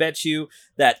things. I bet you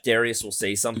that Darius will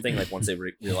say something like once they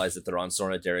realize that they're on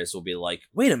Sorna, Darius will be like,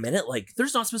 "Wait a minute, like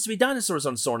there's not supposed to be dinosaurs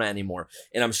on Sorna anymore."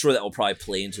 And I'm sure that will probably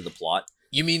play into the plot.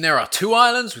 You mean there are 2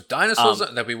 islands with dinosaurs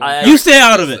that we want? You stay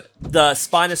out of it. The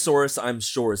Spinosaurus, I'm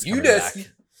sure, is coming back. The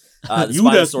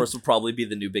Spinosaurus will probably be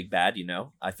the new big bad, you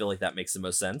know? I feel like that makes the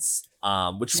most sense.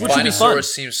 Which would be fun.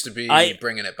 Spinosaurus seems to be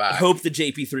bringing it back. I hope the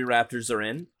JP3 Raptors are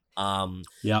in.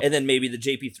 Yep. And then maybe the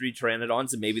JP3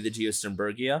 Pteranodons and maybe the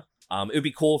Geosternbergia. It would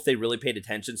be cool if they really paid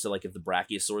attention. So like if the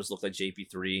Brachiosaurs look like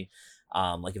JP3,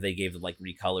 like if they gave them like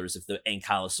recolors, if the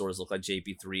Ankylosaurs look like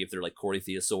JP3, if they're like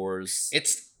Corythosaurs.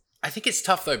 I think it's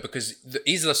tough though because the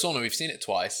Isla Sorna, we've seen it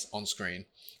twice on screen,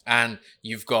 and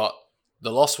you've got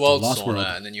the Lost World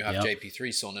Sorna, and then you have JP3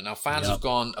 Sorna. Now fans have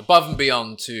gone above and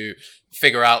beyond to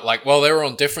figure out like, well, they were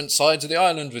on different sides of the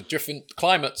island with different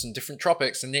climates and different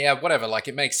tropics, and yeah, whatever. Like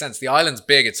it makes sense. The island's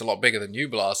big; it's a lot bigger than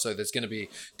Nublar, so there's going to be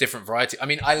different variety. I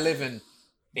mean, I live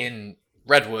in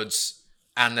Redwoods,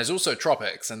 and there's also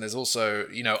tropics, and there's also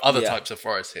other types of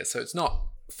forests here, so it's not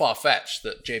far fetched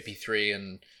that JP3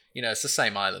 and it's the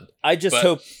same island. I just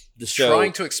hope the show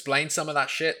trying to explain some of that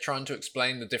shit, trying to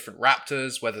explain the different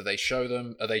raptors, whether they show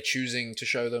them, are they choosing to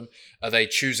show them, are they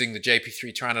choosing the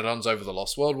JP3 Pteranodons over the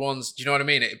Lost World ones? Do you know what I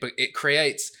mean? It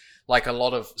creates like a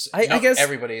lot of. I guess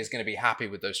everybody is going to be happy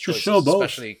with those choices, show both.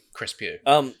 especially Chris Pugh.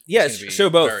 Yes, show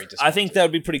both. I think that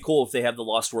would be pretty cool if they have the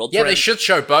Lost World. Yeah, they should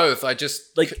show both. I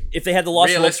just like if they had the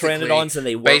Lost World Pteranodons and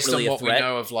they weren't really a threat. Based on what we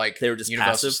know of like they were just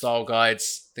Universal passive style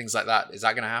guides, things like that. Is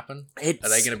that going to happen? Are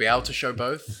they going to be able to show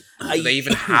both? Do they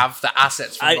even have the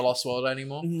assets from the Lost World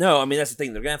anymore? No, I mean that's the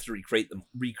thing. They're going to have to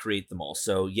recreate them all.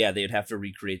 So yeah, they'd have to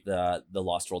recreate the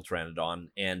Lost World Pteranodon,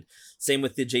 and same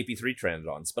with the JP3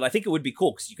 Pteranodons. But I think it would be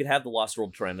cool because you could have the Lost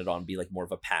World Pteranodon be like more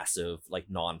of a passive, like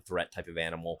non-threat type of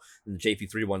animal, and the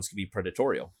JP3 ones could be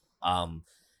predatorial.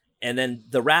 And then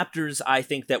the Raptors, I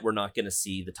think that we're not going to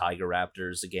see the Tiger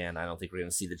Raptors again. I don't think we're going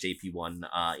to see the JP1.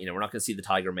 We're not going to see the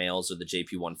Tiger males or the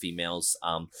JP1 females.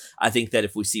 I think that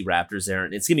if we see Raptors there,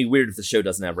 and it's going to be weird if the show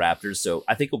doesn't have Raptors, so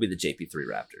I think it'll be the JP3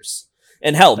 Raptors.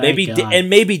 And hell,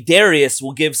 maybe Darius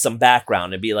will give some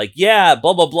background and be like, yeah,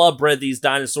 blah, blah, blah, bred these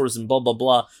dinosaurs and blah, blah,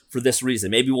 blah for this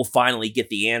reason. Maybe we'll finally get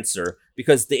the answer,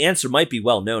 because the answer might be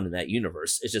well known in that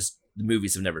universe. It's just the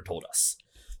movies have never told us.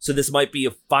 So this might be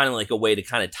finally like a way to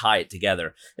kind of tie it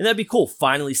together. And that'd be cool,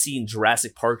 finally seeing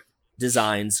Jurassic Park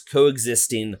designs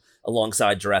coexisting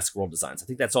alongside Jurassic World designs. I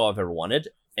think that's all I've ever wanted.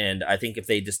 And I think if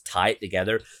they just tie it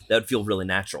together, that would feel really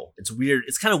natural. It's weird.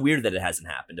 It's kind of weird that it hasn't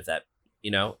happened. If that,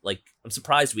 like I'm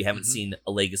surprised we haven't seen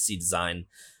a legacy design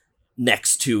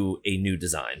next to a new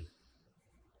design.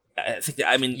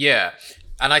 Yeah.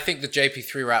 And I think the JP3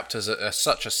 Raptors are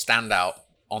such a standout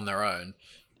on their own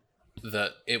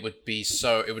that it would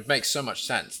make so much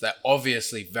sense. They're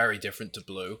obviously very different to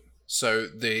Blue. So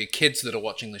the kids that are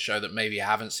watching the show that maybe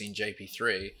haven't seen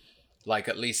JP3, like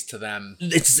at least to them,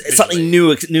 it's something new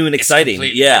and exciting.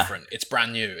 Yeah, different. It's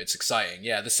brand new. It's exciting.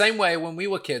 Yeah, the same way when we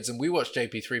were kids and we watched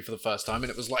JP3 for the first time, and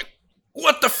it was like,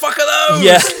 what the fuck are those?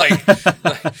 Yeah,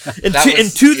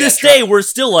 and to this day, we're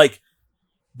still like,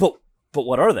 but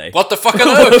what are they? What the fuck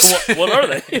are those? what are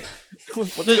they?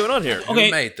 What's going on here? Okay.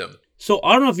 Who made them? So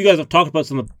I don't know if you guys have talked about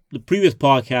some of the previous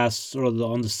podcasts or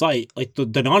on the site, like the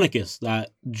Deinonychus, that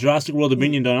Jurassic World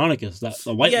Dominion Deinonychus,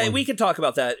 the white one. Yeah, we can talk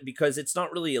about that because it's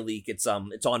not really a leak. It's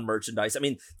on merchandise. I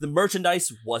mean, the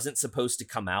merchandise wasn't supposed to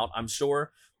come out, I'm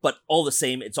sure, but all the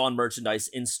same, it's on merchandise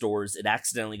in stores. It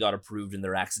accidentally got approved and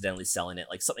they're accidentally selling it.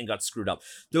 Like something got screwed up.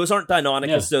 Those aren't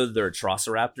Deinonychus, though. They're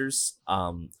Atrociraptors.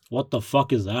 What the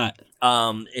fuck is that?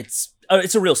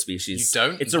 It's a real species. You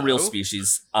don't It's know? a real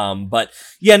species. But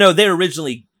yeah, no, they're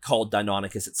originally called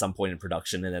Deinonychus at some point in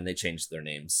production, and then they changed their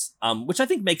names. Which I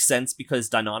think makes sense because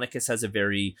Deinonychus has a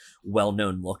very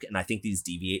well-known look, and I think these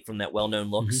deviate from that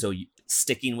well-known look. Mm-hmm. So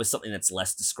sticking with something that's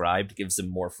less described gives them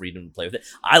more freedom to play with it.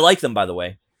 I like them, by the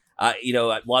way. A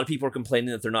lot of people are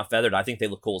complaining that they're not feathered. I think they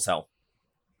look cool as hell.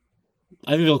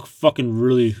 I think they look fucking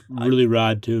really, really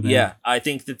rad too, man. Yeah, I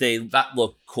think that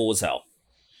look cool as hell.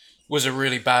 Was a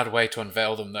really bad way to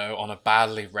unveil them, though, on a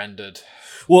badly rendered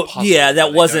puzzle. Yeah,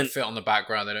 that wasn't... They don't fit on the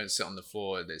background, they don't sit on the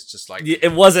floor. It's just like...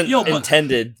 It wasn't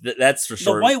intended, that's for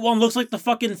sure. The white one looks like the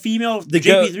fucking female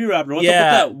JP3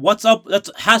 Raptor. What's up with that?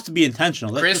 That has to be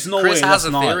intentional. Chris has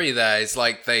a theory there. It's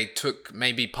like they took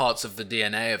maybe parts of the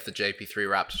DNA of the JP3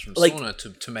 Raptors from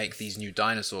Sauna to make these new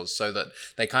dinosaurs so that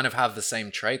they kind of have the same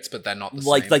traits, but they're not the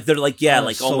same. Like they're like, yeah,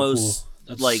 like so almost... Cool.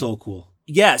 That's like, so cool.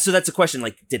 Yeah, so that's a question,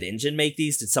 like, did InGen make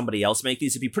these? Did somebody else make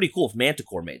these? It'd be pretty cool if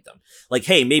Manticore made them. Like,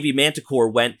 hey, maybe Manticore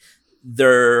went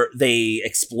there, they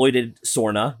exploited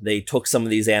Sorna, they took some of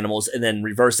these animals and then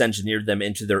reverse engineered them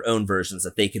into their own versions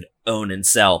that they could own and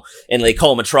sell. And they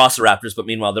call them Atrociraptors, but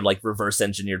meanwhile they're like reverse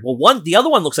engineered. Well, the other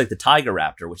one looks like the Tiger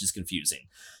Raptor, which is confusing.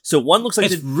 So one looks like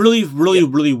it's really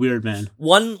weird, man.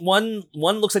 One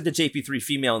looks like the JP3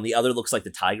 female and the other looks like the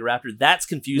Tiger Raptor. That's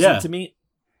confusing to me.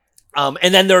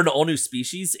 And then they're an all new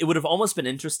species. It would have almost been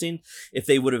interesting if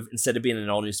they would have, instead of being an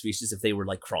all new species, if they were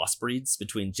like crossbreeds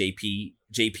between JP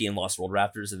and Lost World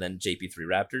Raptors and then JP3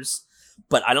 Raptors.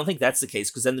 But I don't think that's the case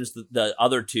because then there's the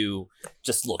other two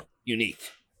just look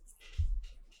unique.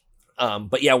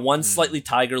 But yeah, one slightly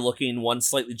tiger looking, one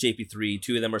slightly JP3.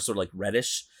 Two of them are sort of like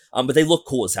reddish. But they look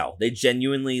cool as hell. They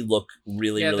genuinely look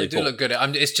really cool. Yeah, they do look good.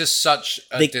 It's just such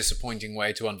a disappointing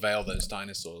way to unveil those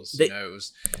dinosaurs. It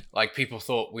was like people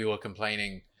thought we were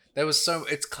complaining.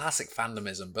 It's classic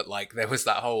fandomism, but like there was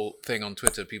that whole thing on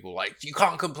Twitter. People were like, you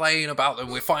can't complain about them.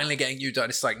 We're finally getting new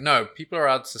dinosaurs. It's like, no, people are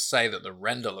allowed to say that the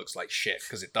render looks like shit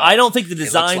because it does. I don't think the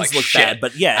designs look bad,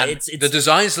 but yeah, it's the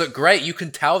designs look great. You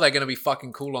can tell they're going to be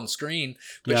fucking cool on screen,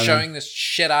 but showing this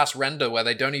shit ass render where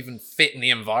they don't even fit in the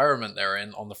environment they're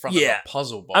in on the front of a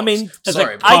puzzle box. I mean,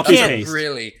 sorry, but I can't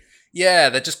really. Yeah,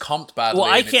 they're just comped badly. Well,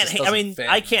 I can't.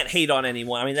 I can't hate on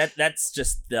anyone. I mean, that's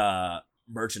just the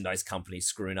merchandise company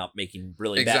screwing up, making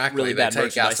really bad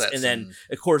merchandise, and then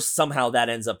of course somehow that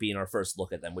ends up being our first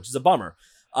look at them, which is a bummer.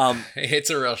 It's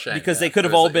a real shame because they could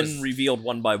have all been revealed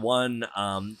one by one.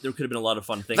 There could have been a lot of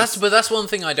fun things. That's one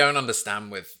thing I don't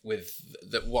understand with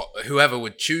whoever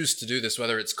would choose to do this,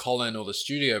 whether it's Colin or the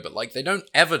studio. But like, they don't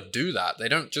ever do that. They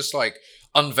don't just like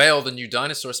unveil the new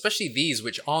dinosaur, especially these,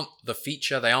 which aren't the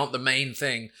feature. They aren't the main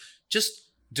thing. Just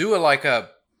do a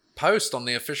post on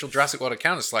the official Jurassic World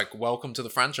account. It's like, welcome to the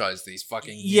franchise. These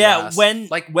fucking when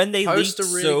they post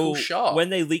leaked a really cool shot. When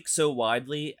they leak so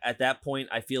widely, at that point,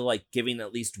 I feel like giving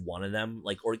at least one of them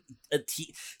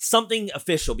something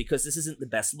official, because this isn't the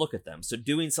best look at them. So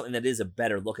doing something that is a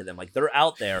better look at them, like they're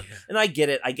out there, and I get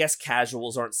it. I guess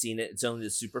casuals aren't seeing it. It's only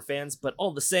the super fans, but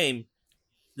all the same,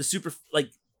 the super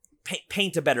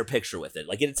paint a better picture with it.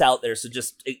 Like, it's out there, so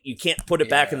you can't put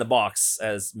it back in the box,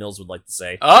 as Mills would like to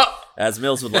say. As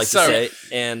Mills would like to say.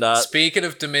 And speaking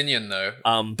of Dominion, though,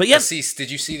 but yeah, Assis, did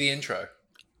you see the intro?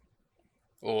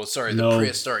 Or the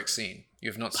prehistoric scene? You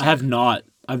have not seen. I have not.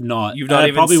 I've not. You've not.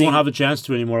 I probably won't have a chance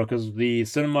to anymore because the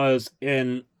cinemas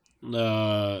in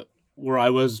where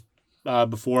I was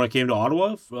before I came to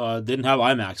Ottawa didn't have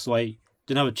IMAX, so I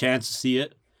didn't have a chance to see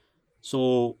it.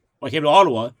 So when I came to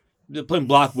Ottawa, they're playing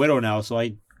Black Widow now, so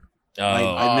I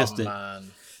missed it. Man.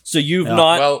 So you've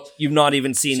not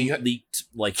even seen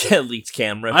leaked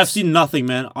camera. I've seen nothing,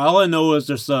 man. All I know is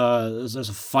there's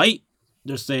a fight.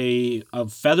 There's a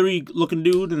feathery looking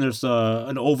dude, and there's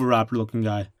an Oviraptor looking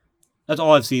guy. That's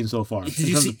all I've seen so far. Did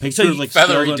you see pictures,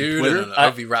 feathery dude and an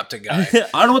Oviraptor guy?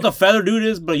 I don't know what the feather dude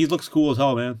is, but he looks cool as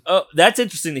hell, man. Oh, that's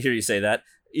interesting to hear you say that.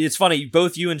 It's funny,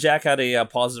 both you and Jack had a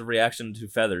positive reaction to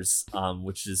feathers,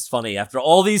 which is funny after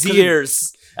all these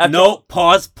years.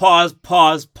 Pause.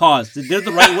 They did it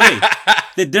the right way.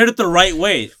 They did it the right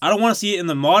way. I don't want to see it in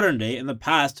the modern day. In the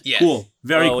past, cool.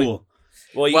 Very cool.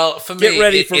 Well, for me, get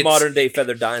ready for modern day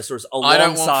feathered dinosaurs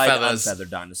alongside unfeathered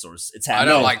dinosaurs. It's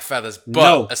happening. I don't like feathers,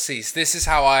 but Assis, this is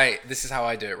how I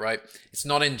do it, right? It's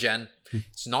not in Gen.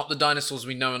 It's not the dinosaurs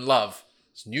we know and love.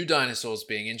 It's new dinosaurs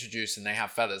being introduced and they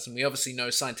have feathers. And we obviously know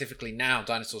scientifically now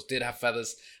dinosaurs did have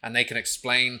feathers, and they can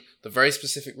explain the very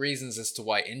specific reasons as to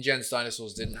why InGen's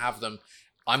dinosaurs didn't have them.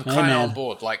 I'm kind of on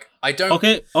board. Like, I don't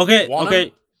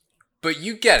Okay. But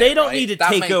you get it. They don't need to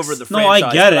take over the franchise. No,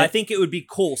 I get it. I think it would be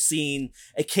cool seeing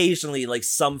occasionally like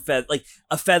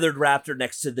a feathered raptor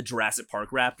next to the Jurassic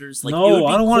Park raptors. Like, no,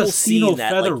 I don't want to see no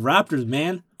feathered raptors,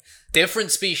 man.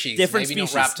 Different species. Not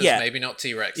raptors, maybe not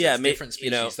T-Rex. Yeah, different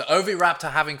species. The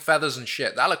Oviraptor having feathers and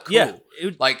shit. That look cool. Yeah,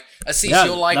 Assis,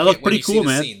 you'll like it when you see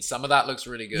the scene. Some of that looks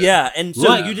really good. Yeah, and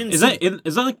so you didn't. Is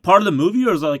that like part of the movie,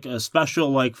 or is that like a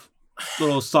special like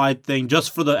little side thing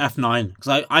just for the F9?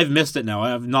 Because I've missed it now.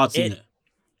 I have not seen it.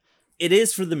 It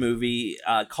is for the movie.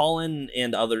 Colin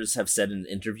and others have said in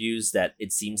interviews that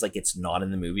it seems like it's not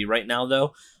in the movie right now,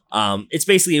 though. It's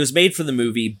basically, it was made for the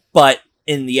movie, but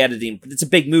in the editing, it's a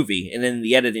big movie, and in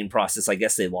the editing process, I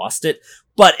guess they lost it.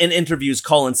 But in interviews,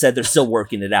 Colin said they're still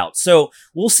working it out. So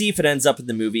we'll see if it ends up in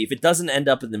the movie. If it doesn't end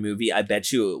up in the movie, I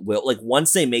bet you it will. Like,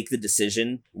 once they make the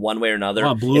decision, one way or another,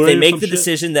 if they make the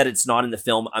decision that it's not in the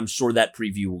film, I'm sure that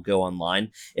preview will go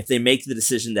online. If they make the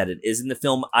decision that it is in the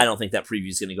film, I don't think that preview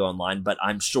is going to go online, but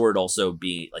I'm sure it'll also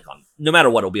be like on, no matter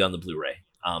what, it'll be on the Blu-ray.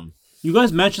 You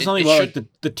guys mentioned something about like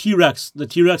the T-Rex. The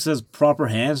T-Rex has proper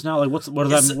hands now. Like, what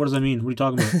does that mean? What are you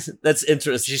talking about? That's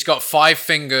interesting. She's got 5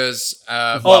 fingers,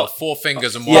 4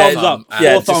 fingers and 1 thumb.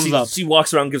 Thumbs up. She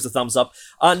walks around and gives a thumbs up.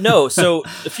 No, so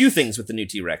a few things with the new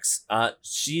T-Rex.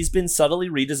 She's been subtly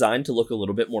redesigned to look a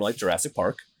little bit more like Jurassic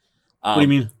Park. What do you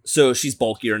mean? So she's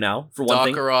bulkier now, for one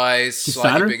thing. Darker eyes, she's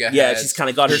slightly fatter? bigger head. Yeah, she's kind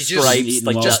of got her stripes.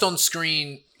 Just on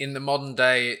screen in the modern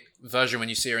day version, when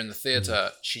you see her in the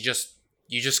theater, you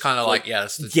just kind of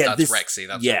that's Rexy.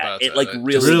 That's Roberta. It like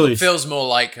really feels more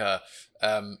like her.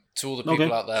 To all the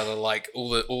people out there that are like all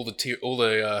the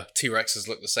T-Rexes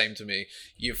look the same to me.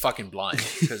 You're fucking blind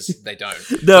because they don't.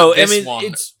 No, but this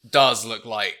one does look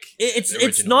like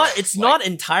it's not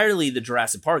entirely the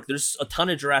Jurassic Park. There's a ton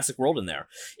of Jurassic World in there.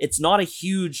 It's not a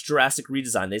huge Jurassic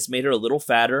redesign. They just made her a little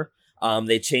fatter.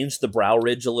 They changed the brow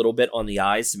ridge a little bit on the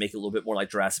eyes to make it a little bit more like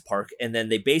Jurassic Park. And then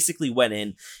they basically went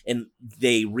in and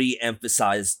they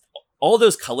re-emphasized all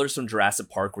those colors from Jurassic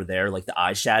Park were there, like the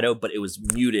eyeshadow, but it was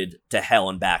muted to hell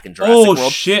and back in Jurassic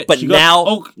World. Shit. But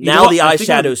now the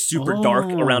eyeshadow is super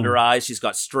dark around her eyes. She's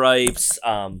got stripes.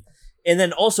 And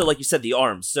then also, like you said, the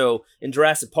arms. So in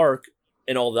Jurassic Park,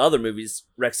 in all the other movies,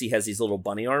 Rexy has these little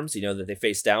bunny arms, that they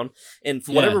face down. And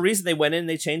for whatever reason, they went in and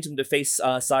they changed them to face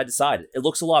side to side. It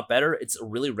looks a lot better. It's a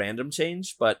really random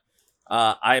change, but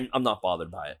I'm not bothered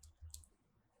by it.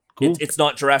 Cool. It's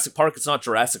not Jurassic Park. It's not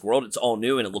Jurassic World. It's all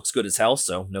new and it looks good as hell,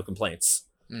 so no complaints.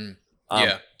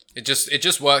 It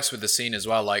just works with the scene as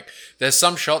well. Like, there's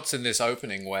some shots in this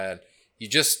opening where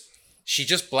she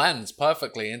just blends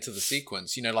perfectly into the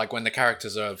sequence. You know, like when the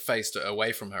characters are faced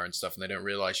away from her and stuff and they don't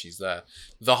realize she's there.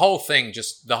 The whole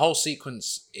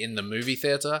sequence in the movie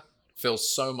theater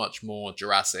feels so much more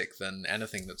Jurassic than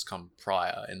anything that's come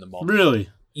prior in the modern. Really?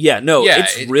 Yeah, no,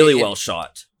 it's really well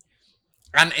shot.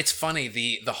 And it's funny,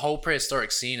 the whole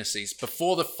prehistoric scene is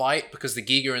before the fight, because the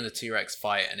Giga and the T-Rex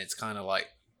fight, and it's kind of like,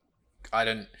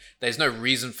 there's no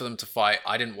reason for them to fight.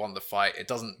 I didn't want the fight. It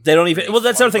doesn't. They don't even. Well,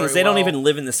 that's the other thing is they don't even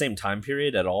live in the same time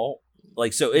period at all.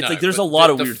 Like, so it's there's a lot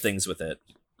of weird things with it.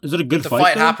 Is it a good fight? The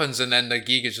fight happens and then the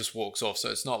Giga just walks off.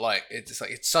 So it's not like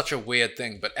it's such a weird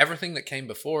thing. But everything that came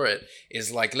before it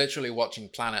is like literally watching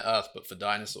Planet Earth, but for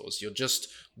dinosaurs. You're just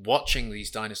watching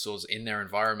these dinosaurs in their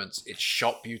environments. It's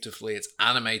shot beautifully. It's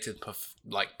animated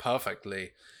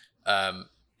perfectly.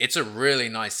 It's a really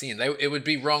nice scene. It would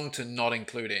be wrong to not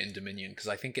include it in Dominion because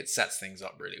I think it sets things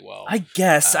up really well. I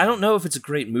guess. I don't know if it's a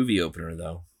great movie opener,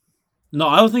 though. No,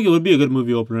 I don't think it would be a good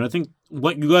movie opener. I think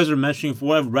what you guys are mentioning, from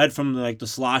what I've read from the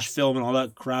Slash film and all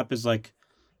that crap, is like,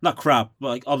 not crap, but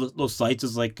like all those sites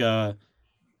is like that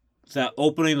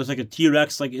opening. There's like a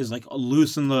T-Rex is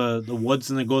loose in the woods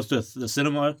and then goes to the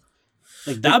cinema.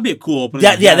 Like that'd be a cool opening.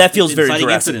 Yeah, that feels very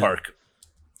Jurassic Park.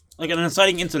 Like an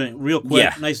inciting incident, real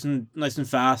quick, nice and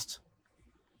fast.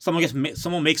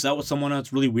 Someone makes out with someone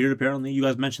that's really weird. Apparently, you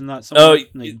guys mentioned that.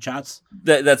 In chats.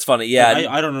 That's funny. Yeah,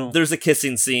 I don't know. There's a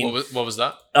kissing scene. What was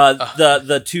that?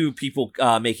 The two people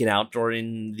making out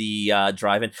during the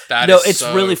drive-in. It's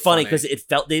so really funny because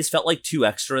they just felt like two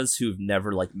extras who've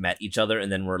never met each other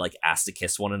and then were asked to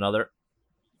kiss one another.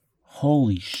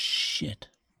 Holy shit!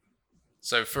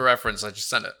 So for reference, I just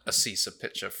sent a CISA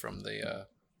picture from the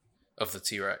of the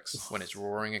T-Rex when it's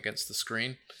roaring against the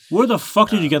screen. Where the fuck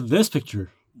did you get this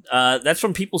picture? That's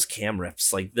from people's cam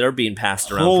rips. They're being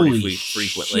passed around pretty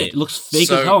frequently. Shit. It looks fake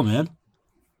as hell, man.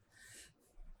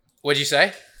 What'd you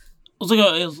say?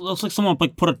 It looks like someone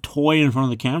put a toy in front of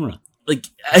the camera. Dude,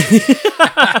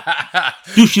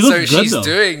 she looks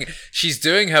good, she's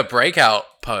doing her breakout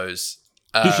pose.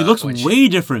 Dude, she looks way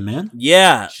different, man.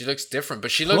 Yeah. She looks different, but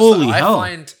she looks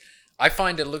I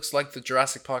find it looks like the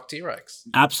Jurassic Park T-Rex.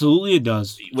 Absolutely it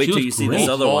does. Wait till you see this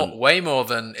other one. Way more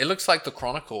than... It looks like the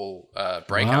Chronicle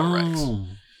breakout Rex.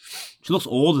 She looks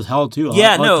old as hell, too.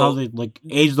 Yeah, I like how they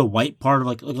age the white part of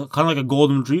kind of like a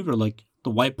golden retriever,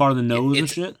 the white part of the nose and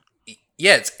shit.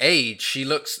 Yeah, it's age. She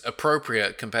looks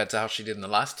appropriate compared to how she did in the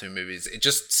last two movies. It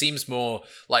just seems more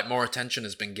attention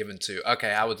has been given to,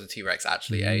 okay, how would the T-Rex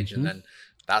actually age? And then...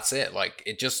 That's it.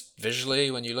 It just visually,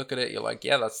 when you look at it, you're like,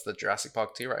 yeah, that's the Jurassic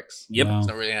Park T-Rex. Yep. Wow. There's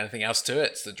not really anything else to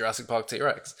it. It's the Jurassic Park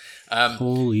T-Rex.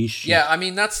 Holy shit. Yeah, I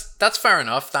mean, that's fair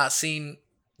enough. That scene,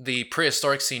 the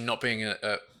prehistoric scene not being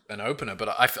an opener, but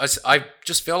I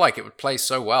just feel like it would play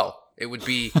so well. It would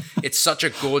be, it's such a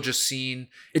gorgeous scene.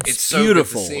 It's so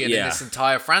beautiful. Good to see. And in this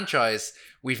entire franchise,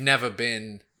 we've never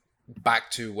been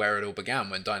back to where it all began,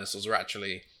 when dinosaurs were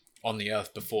actually on the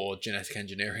Earth before genetic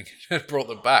engineering had brought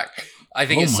them back. I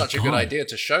think it's such a good idea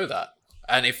to show that.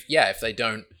 And if they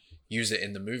don't use it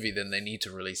in the movie, then they need to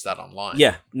release that online.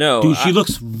 Yeah, no. Dude, she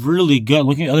looks really good.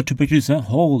 Looking at the other two pictures,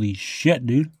 holy shit,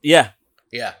 dude. Yeah.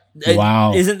 Yeah.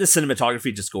 Wow. Isn't the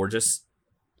cinematography just gorgeous?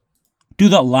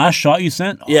 Dude, that last shot you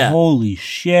sent? Yeah. Holy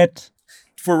shit.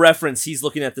 For reference, he's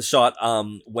looking at the shot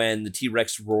when the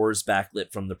T-Rex roars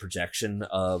backlit from the projection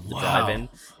of the drive-in.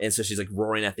 And so she's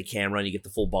roaring at the camera and you get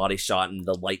the full body shot and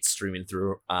the light streaming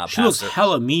through she looks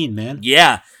hella mean, man.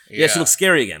 Yeah, she looks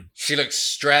scary again. She looks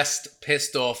stressed,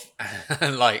 pissed off,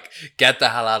 and get the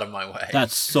hell out of my way.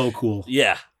 That's so cool.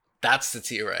 Yeah. That's the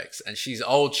T-Rex. And she's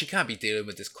old. She can't be dealing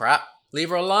with this crap. Leave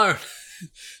her alone.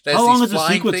 There's How long these is the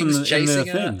flying sequence things in the chasing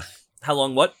her. thing? How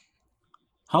long what?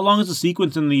 How long is the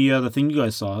sequence in the thing you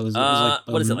guys saw?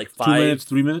 What is it, 5 2 minutes,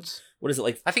 3 minutes? What is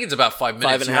it, I think it's about 5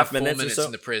 minutes. 5.5 minutes. 4 minutes or so?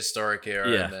 in the prehistoric era.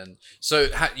 Yeah. And then, so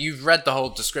you've read the whole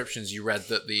descriptions. You read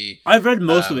that I've read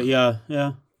most of it,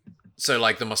 yeah. So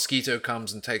the mosquito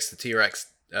comes and takes the T-Rex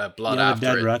blood after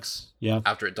dead Rex. Yeah.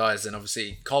 After it dies. And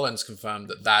obviously Collins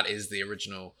confirmed that is the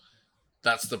original...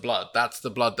 That's the blood. That's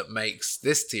the blood that makes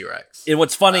this T-Rex. And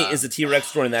what's funny is the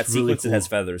T-Rex during that really sequence, cool. it has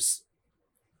feathers.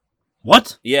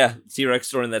 What? Yeah, T-Rex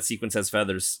during that sequence has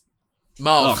feathers.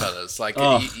 Mild feathers. They're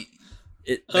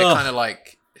kind of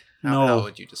how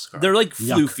would you describe They're it?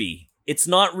 floofy. It's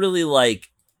not really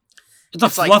It's a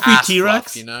fluffy Fluff,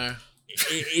 T-Rex? you know?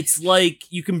 It's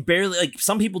you can barely...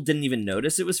 some people didn't even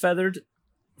notice it was feathered,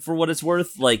 for what it's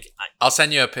worth. I'll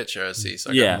send you a picture, so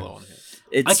I got another one here.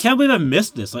 I can't believe I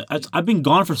missed this. I've been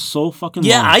gone for so fucking long.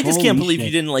 Yeah, I just can't believe shit.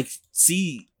 you didn't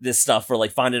see this stuff or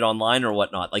find it online or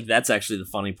whatnot. That's actually the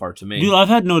funny part to me. Dude, I've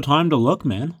had no time to look,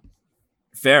 man.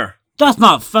 Fair. That's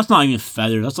not even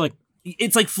feathered. That's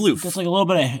It's like floof. It's like a little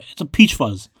bit of... It's a peach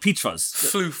fuzz. Peach fuzz.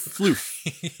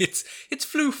 Floof. it's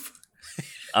floof.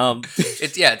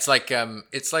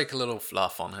 It's like a little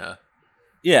fluff on her.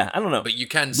 Yeah, I don't know. But you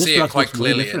can see it quite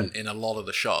clearly in a lot of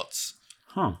the shots.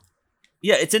 Huh.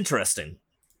 Yeah, it's interesting.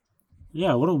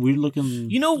 Yeah, what a weird looking...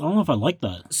 I don't know if I like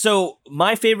that. So,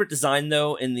 my favorite design,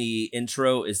 though, in the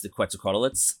intro is the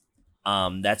Quetzalcoatlus.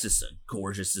 That's just a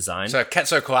gorgeous design. So,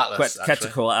 Quetzalcoatlus,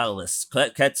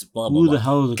 Quetzalcoatlus. blah, blah, Who blah. the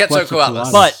hell is a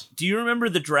Quetzalcoatlus? But, do you remember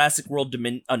the Jurassic World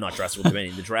Dominion... not Jurassic World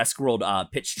Dominion. The Jurassic World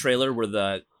pitch trailer where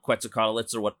the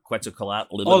Quetzalcoatlus, or what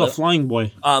Quetzalcoatlus... Oh, the flying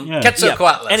boy. Yeah.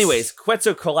 Quetzalcoatlus. Yeah. Anyways,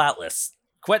 Quetzalcoatlus.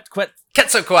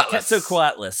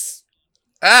 Quetzalcoatlus.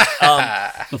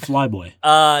 The flyboy.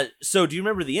 So do you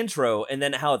remember the intro, and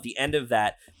then how at the end of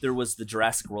that there was the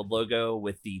Jurassic World logo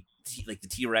with the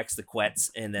T-Rex, the Quetz,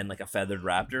 and then like a feathered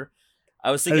raptor? I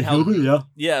was thinking I was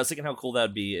thinking how cool that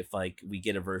would be if like we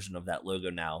get a version of that logo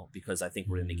now, because I think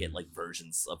we're gonna get like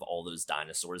versions of all those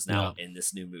dinosaurs now in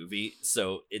this new movie.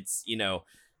 So it's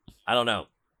I don't know.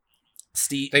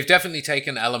 Steve, they've definitely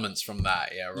taken elements from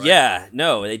that, yeah, right? Yeah,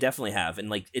 no, they definitely have, and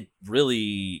like it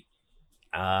really.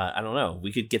 I don't know.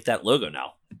 We could get that logo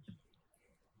now.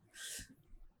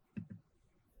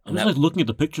 I'm just like looking at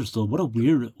the picture still. What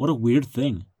a weird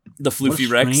thing. The Floofy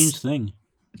Rex. Strange thing.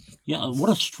 Yeah, what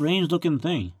a strange looking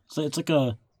thing. It's like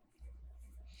a...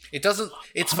 It doesn't...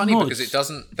 It's funny because it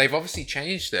doesn't... They've obviously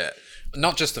changed it.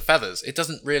 Not just the feathers. It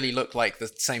doesn't really look like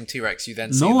the same T-Rex you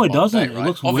then see in the it doesn't. Day, right? It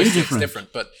looks obviously way different. It's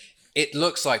different, but... It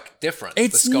looks like different.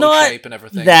 It's the skull not shape and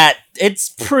everything. It's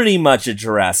pretty much a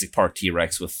Jurassic Park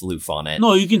T-Rex with floof on it.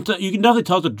 No, you can definitely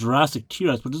tell it's a Jurassic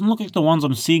T-Rex, but it doesn't look like the ones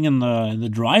I'm seeing in the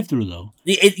drive-thru though.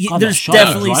 There's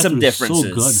definitely some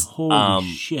differences. So good. Holy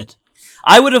shit!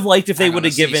 I would have liked if they would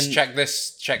have given. Check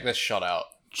this shot out.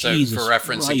 Jesus so for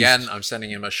reference Christ. again, I'm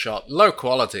sending him a shot, low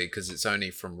quality because it's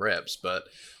only from ribs, but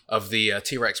of the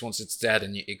T-Rex once it's dead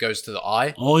and it goes to the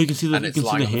eye. Oh, you can see the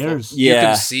hairs. Yeah, you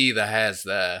can see the hairs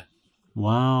there.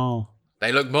 Wow.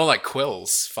 They look more like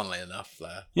quills, funnily enough.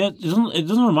 There. Yeah, it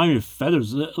doesn't remind me of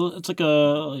feathers. It's like a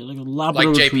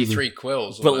Labrador like retriever. JP3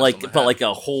 quills, but like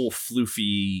a whole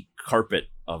floofy carpet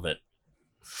of it.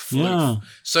 Floof. Yeah.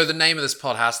 So the name of this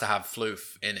pod has to have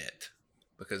floof in it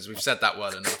because we've said that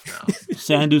word enough now.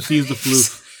 Sandu sees the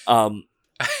floof.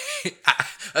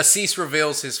 Assis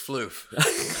reveals his floof.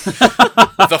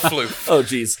 The floof. Oh,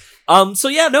 geez. So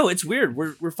yeah, no, it's weird.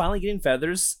 We're finally getting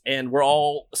feathers, and we're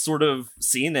all sort of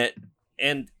seeing it,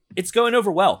 and it's going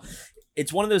over well.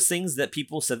 It's one of those things that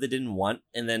people said they didn't want,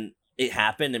 and then it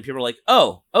happened, and people were like,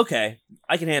 "Oh, okay,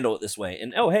 I can handle it this way."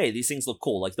 And oh, hey, these things look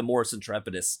cool, like the Morris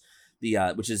intrepidus,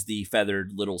 which is the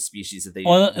feathered little species that they.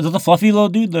 Oh, is that the fluffy little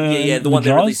dude? The one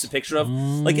they released a picture of.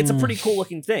 Mm. Like, it's a pretty cool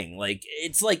looking thing. Like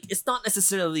it's not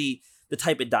necessarily the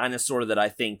type of dinosaur that I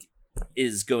think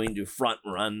is going to front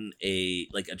run a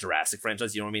Jurassic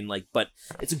franchise, you know what I mean? Like, but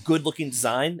it's a good looking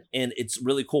design, and it's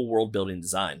really cool world building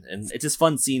design, and it's just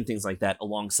fun seeing things like that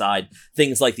alongside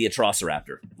things like the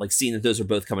Atrociraptor, like seeing that those are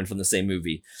both coming from the same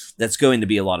movie. That's going to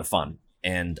be a lot of fun,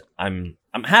 and I'm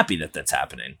happy that that's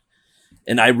happening,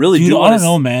 and I really do. I don't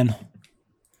know, man.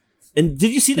 And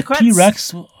did you see the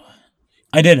T-Rex?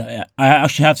 I did. I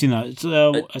actually have seen that. It's,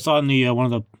 I saw it in the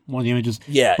one of the images.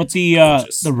 Yeah, but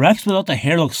the Rex without the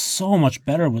hair looks so much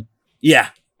better. With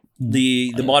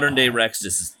the modern day Rex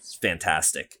is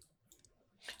fantastic.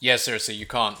 Yeah, seriously, you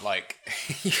can't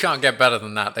get better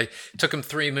than that. They took them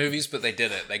 3 movies, but they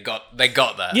did it. They got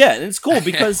that. Yeah, and it's cool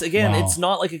because again, Wow. It's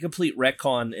not like a complete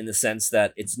retcon in the sense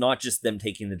that it's not just them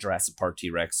taking the Jurassic Park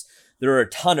T-Rex. There are a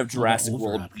ton of Jurassic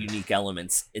World unique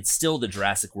elements. It's still the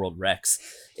Jurassic World Rex.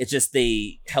 It's just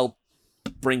they help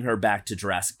bring her back to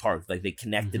Jurassic Park. Like they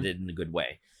connected it in a good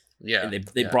way. Yeah, and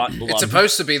they brought. It's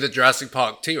supposed to be the Jurassic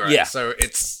Park T-Rex, yeah. So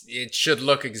it should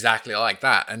look exactly like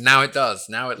that, and now it does.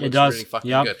 Now it looks really fucking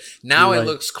Yep. good. Now You're it right.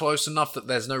 looks close enough that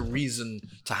there's no reason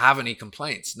to have any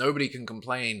complaints. Nobody can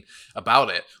complain about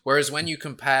it. Whereas when you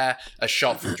compare a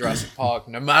shot from Jurassic Park,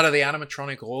 no matter the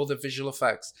animatronic or the visual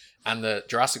effects, and the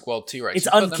Jurassic World T-Rex, it's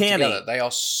you put uncanny. them together, they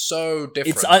are so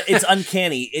different. It's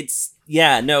uncanny. It's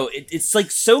like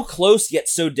so close yet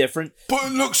so different. But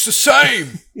it looks the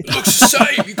same. It looks the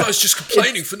same. You guys just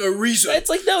complaining for no reason. It's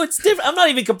like, no, it's different. I'm not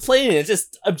even complaining. It's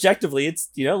just objectively, it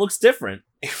looks different.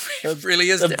 It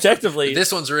really is objectively. Different.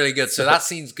 This one's really good. So that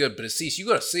scene's good, but Assis, you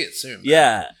got to see it soon. Man.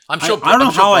 Yeah, I'm sure. I don't know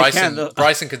how Bryson, I can.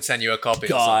 Bryson can send you a copy.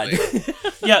 God. Or something.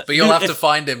 Yeah, But you'll have to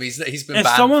find him. He's been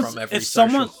banned from every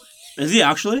social. Is he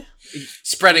actually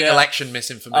Spreading election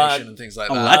misinformation and things like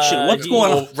that. election? What's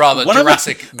going on? Or rather,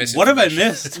 Jurassic misinformation. What have I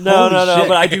missed? No, Holy shit.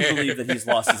 but I do believe that he's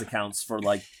lost his accounts for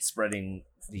like spreading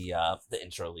the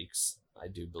intro leaks. I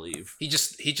do believe. He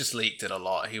just leaked it a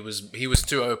lot. He was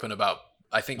too open about.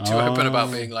 I think too open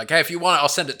about being like, hey, if you want it, I'll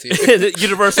send it to you.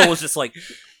 Universal was just like.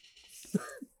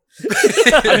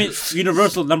 I mean,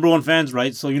 Universal #1 fans,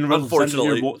 right? So Universal,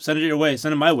 Unfortunately, send it your way,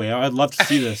 send it my way. I'd love to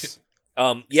see this.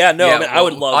 I mean, I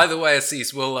would love. Either way,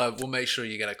 Assis, we'll make sure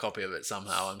you get a copy of it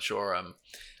somehow. I'm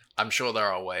sure there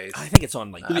are ways. I think it's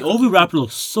on like The Oviraptor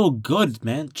looks so good,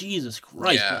 man. Jesus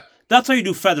Christ. Yeah. That's how you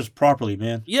do feathers properly,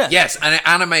 man. Yeah. Yes, and it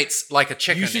animates like a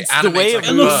chicken. It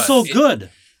It looks so good.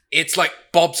 It's like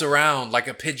bobs around like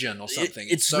a pigeon or something.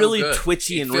 It's so really good.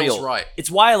 twitchy it and feels real. Right. It's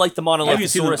why I like the I haven't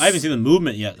Monolithosaurus. seen the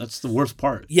movement yet. That's the worst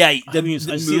part. Yeah, I see the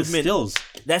movement. stills.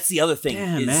 That's the other thing.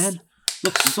 Damn, man.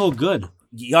 Looks so good.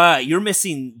 Yeah, you're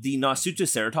missing the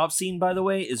Nasutoceratops scene, by the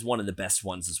way, is one of the best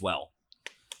ones as well.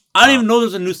 I didn't even know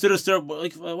there's a new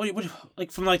Nasutoceratops,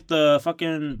 like from like the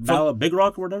fucking Battle of Big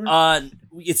Rock or whatever.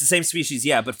 It's the same species,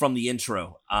 yeah, but from the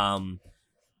intro.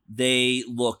 They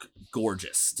look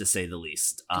gorgeous, to say the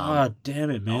least. God damn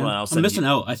it, man! I'll I'm missing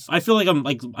out. I feel like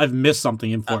I've missed something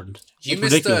important. You It's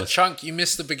missed ridiculous. a chunk. You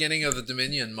missed the beginning of the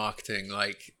Dominion marketing.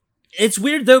 Like, It's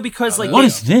weird though because like What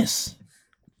is this?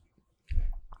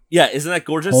 yeah, isn't that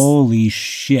gorgeous? Holy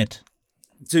shit!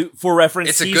 For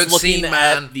reference, It's a he's good looking scene, at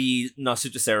man. the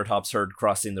Nasutoceratops herd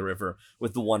crossing the river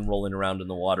with the one rolling around in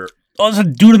the water. Oh, there's a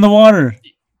dude in the water.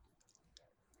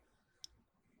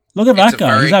 Look at It's that a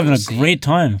guy. very He's having cool a scene. great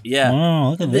time. Yeah.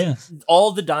 Wow, look at this.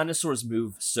 All the dinosaurs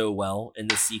move so well in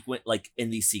this sequence, like in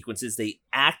these sequences. They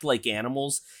act like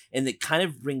animals, and it kind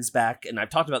of brings back. And I've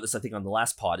talked about this, I think, on the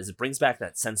last pod. Is it brings back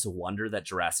that sense of wonder that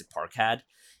Jurassic Park had.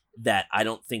 That I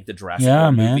don't think the Jurassic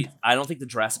World movie, I don't think the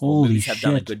Jurassic World Holy movies have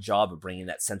done a shit. good job of bringing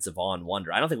that sense of awe and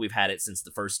wonder. I don't think we've had it since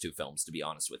the first two films, to be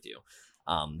honest with you.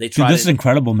 They Dude, tried. this is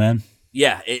incredible, man.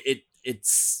 Yeah,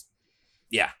 it's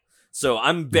yeah. So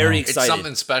I'm very it's excited.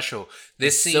 something special.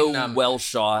 This scene, so well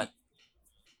shot.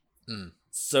 Mm.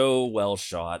 So well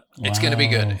shot. It's going to be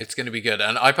Wow. good. It's going to be good.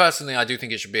 And I do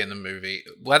think it should be in the movie,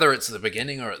 whether it's at the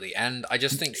beginning or at the end. I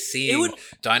just think seeing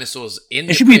dinosaurs in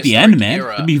It should be at the end, prehistoric man.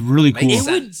 era It'd be really cool. makes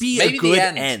It would sense. be a Maybe good the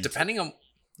end, end. depending on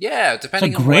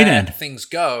great where end. things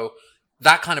go.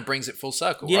 That kind of brings it full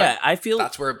circle. Yeah, right? I feel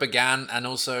that's where it began, and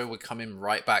also we're coming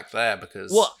right back there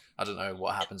because I don't know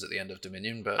what happens at the end of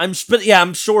Dominion, but I'm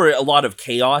sure a lot of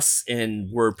chaos, and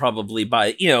we're probably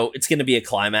it's going to be a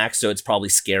climax, so it's probably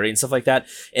scary and stuff like that.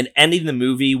 And ending the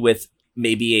movie with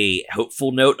maybe a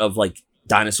hopeful note of like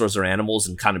dinosaurs are animals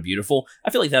and kind of beautiful. I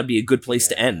feel like that'd be a good place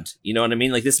to end. You know what I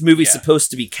mean? Like this movie's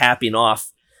supposed to be capping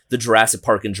off the Jurassic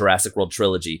Park and Jurassic World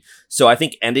trilogy. So I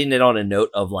think ending it on a note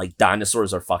of like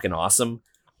dinosaurs are fucking awesome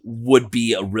would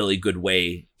be a really good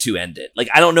way to end it. Like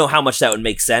I don't know how much that would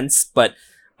make sense, but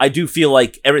I do feel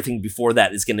like everything before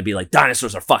that is going to be like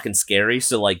dinosaurs are fucking scary.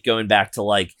 So like going back to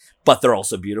like, but they're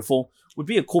also beautiful would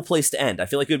be a cool place to end. I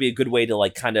feel like it would be a good way to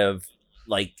like kind of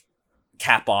like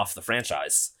cap off the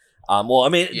franchise. Well, I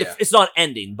mean, it's not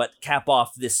ending, but cap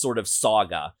off this sort of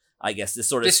saga, I guess.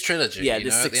 This trilogy. Yeah, you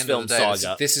this know, at the 6 end film of the day,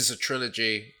 saga. This is a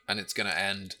trilogy, and it's going to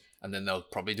end, and then they'll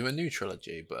probably do a new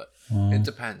trilogy. But it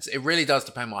depends. It really does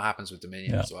depend what happens with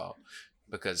Dominion as well,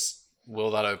 because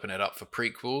will that open it up for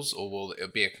prequels, or will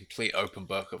it be a complete open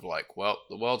book of like, well,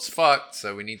 the world's fucked,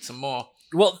 so we need some more?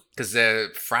 Well, because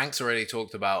Frank's already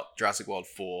talked about Jurassic World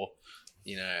 4,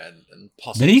 you know, and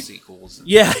possible sequels.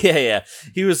 Yeah.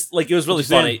 He was like, it was really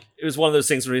funny. It was one of those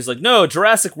things where he's like, no,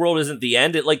 Jurassic World isn't the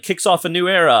end. It like kicks off a new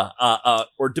era.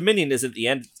 Or Dominion isn't the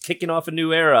end, kicking off a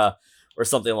new era, or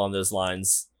something along those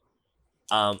lines.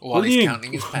 While he's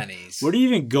counting his pennies. Where do you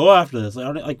even go after this? I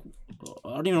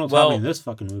don't even know what's happening in this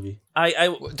fucking movie.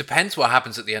 It depends what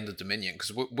happens at the end of Dominion,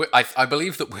 because I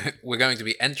believe that we're going to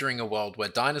be entering a world where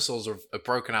dinosaurs are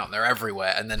broken out and they're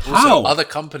everywhere, and then also other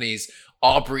companies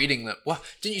are breeding them. Well,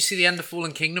 didn't you see the end of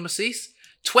Fallen Kingdom, Assis?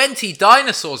 20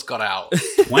 dinosaurs got out.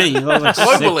 20? That was like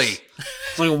globally.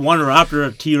 It's like one raptor,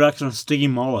 a T-Rex, and a Stiggy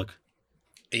Moloch.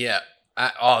 Yeah.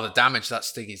 The damage that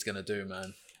Stiggy's going to do,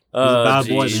 man. Bad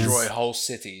boy, destroy whole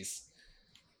cities.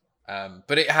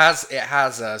 But it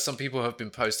has some people have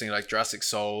been posting, like Jurassic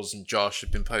Souls and Josh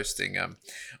have been posting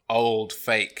old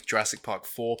fake Jurassic Park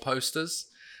 4 posters.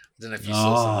 I don't know if you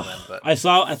saw some of them, but I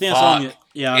think I saw them.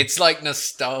 Yeah, it's like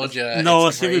nostalgia. No,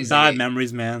 it's gonna be bad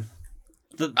memories, man.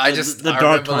 I dark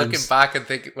remember times. looking back and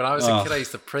thinking, when I was a kid, I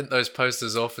used to print those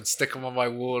posters off and stick them on my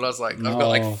wall. I was like, I've got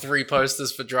like 3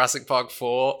 posters for Jurassic Park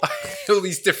 4, all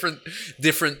these different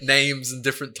names and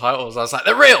different titles. I was like,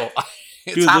 they're real.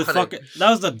 It's happening. That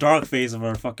was the dark phase of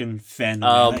our fucking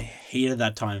fandom. I hated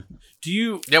that time.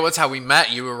 Yeah, that's how we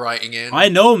met. You were writing in. I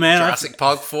know, man. Jurassic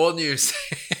Park 4 news.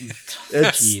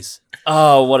 Jeez.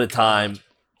 Oh, what a time.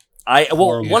 One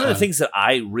of the time. things that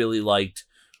I really liked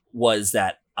was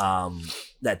that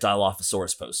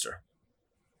Dilophosaurus poster.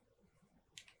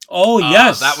 Oh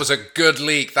yes, that was a good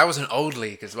leak. That was an old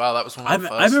leak as well. That was one of the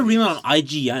first. I've been reading on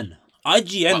IGN.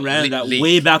 IGN ran that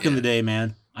way back in the day,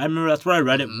 man. I remember that's where I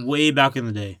read it way back in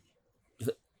the day.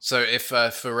 So if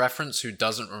for reference, who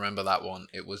doesn't remember that one,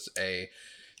 it was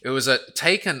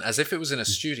taken as if it was in a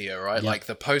studio, right? Like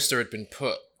the poster had been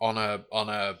put on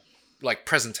a like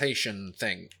presentation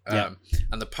thing, and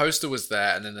the poster was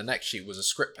there, and then the next sheet was a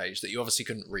script page that you obviously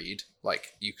couldn't read,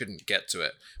 like you couldn't get to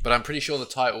it. But I'm pretty sure the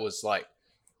title was like,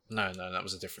 no, that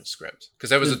was a different script because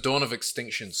there was a Dawn of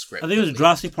Extinction script. I think it was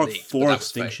Jurassic Park 4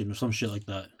 Extinction or some shit like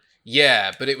that.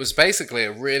 Yeah, but it was basically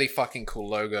a really fucking cool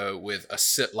logo with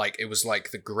it was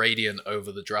like the gradient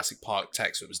over the Jurassic Park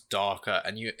text. It was darker,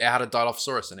 and it had a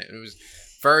Dilophosaurus in it. It was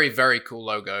very, very cool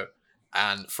logo,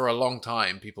 and for a long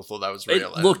time, people thought that was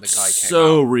real. It looked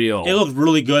so real. It looked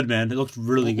really good, man. It looked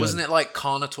really good. Wasn't it like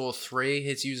Carnotaur 3?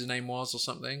 His username was or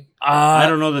something. I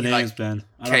don't know the names, Ben.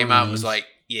 Came out and was like,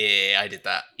 yeah, I did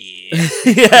that. Yeah,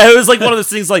 yeah, it was like one of those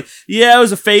things. Like, yeah, it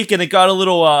was a fake, and it got a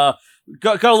little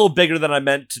got a little bigger than I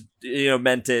meant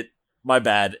it. My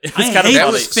bad. It's kind of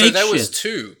funny. So there was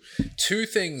two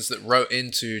things that wrote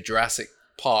into Jurassic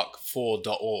Park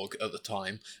 4.org at the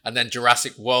time, and then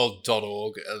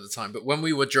JurassicWorld.org at the time. But when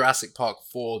we were Jurassic Park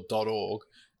 4.org,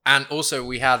 and also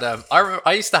we had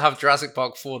I used to have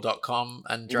JurassicPark4.com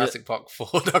and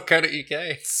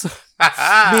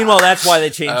JurassicPark4.co.uk. Meanwhile, that's why they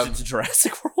changed it to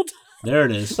Jurassic World. There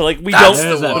it is. So we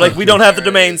don't have the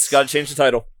domains. Got to change the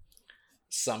title.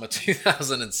 Summer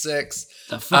 2006.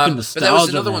 That fucking nostalgia, but there was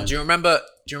another man. one. Do you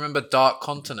remember Dark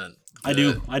Continent? I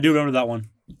do remember that one.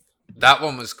 That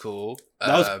one was cool.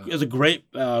 It was a great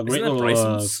little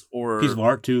piece of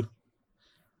art too.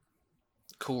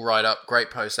 Cool write-up, great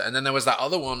poster. And then there was that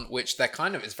other one, which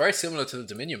it's very similar to the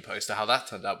Dominion poster, how that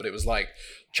turned out, but it was like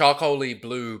charcoaly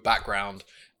blue background.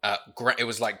 It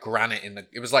was like granite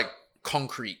it was like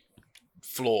concrete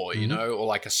floor, you know, or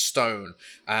like a stone,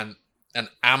 and an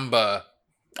amber.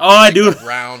 Oh, I do. A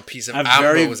round piece of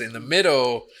amber was in the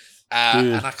middle.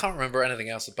 And I can't remember anything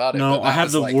else about it. No, I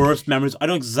have the worst memories. I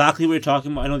know exactly what you're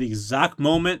talking about. I know the exact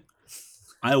moment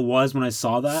I was when I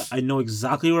saw that. I know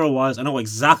exactly where I was. I know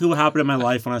exactly what happened in my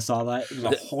life when I saw that. It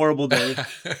was a horrible day.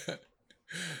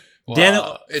 Wow.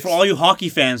 Daniel, for all you hockey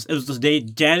fans, it was the day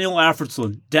Daniel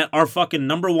Alfredsson, our fucking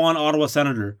number 1 Ottawa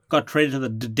Senator, got traded to the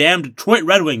damn Detroit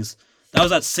Red Wings. That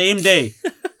was that same day.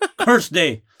 Cursed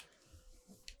day.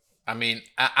 I mean,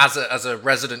 as a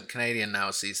resident Canadian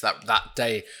now, sees that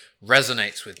day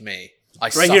resonates with me. I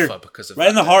right suffer here, because of right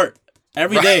in the heart.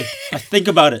 Every day, I think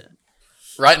about it.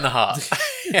 Right in the heart.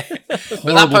 But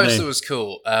that poster was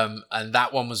cool. And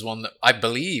that one was one that I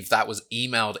believe that was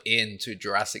emailed in to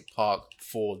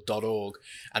JurassicPark4.org,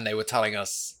 and they were telling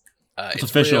us it's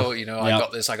official. Real, you know, I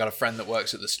got this. I got a friend that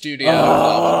works at the studio.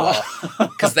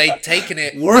 Because they'd taken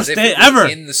it worst day ever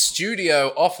in the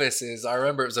studio offices. I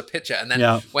remember it was a picture, and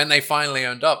then when they finally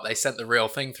owned up, they sent the real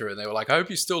thing through, and they were like, "I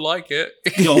hope you still like it."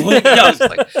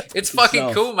 It's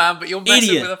fucking cool, man. But you're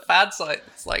messing with a fan site.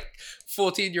 It's like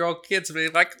 14-year-old kids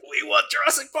being like, "We want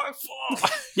Jurassic Park 4."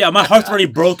 Yeah, my heart's already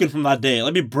broken from that day.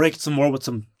 Let me break some more with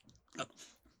some.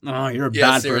 Oh, you're a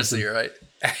bad seriously, person. Right?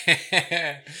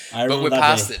 But we're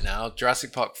past it now.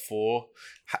 Jurassic Park 4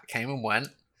 came and went.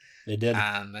 They did.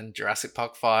 And then Jurassic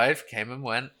Park 5 came and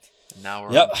went. And now we're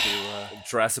on to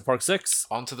Jurassic Park 6.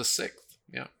 On to the 6th.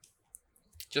 Yeah.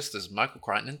 Just as Michael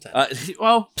Crichton intended.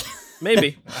 Well,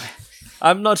 maybe.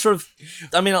 I'm not sure if...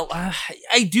 I mean,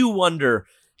 I do wonder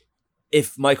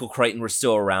if Michael Crichton were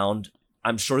still around.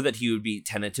 I'm sure that he would be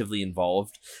tentatively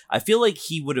involved. I feel like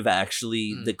he would have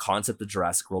actually... The concept of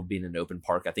Jurassic World being an open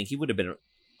park, I think he would have been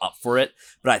up for it,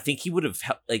 but I think he would have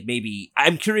maybe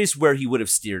I'm curious where he would have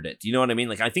steered it. Do you know what I mean?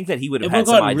 Like I think that he would have had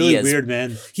some ideas. Really weird,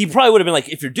 man. He probably would have been like,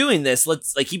 if you're doing this,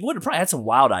 he would have probably had some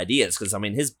wild ideas because I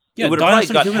mean it would have probably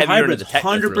got heavier into the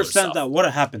technical 100% that would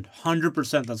have happened.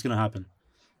 100% that's gonna happen.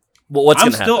 Well, what's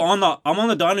gonna happen? I'm on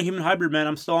the Dino Human Hybrid, man.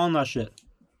 I'm still on that shit.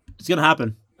 It's gonna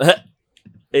happen.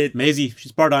 Maisie,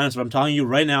 she's part dinosaur. I'm telling you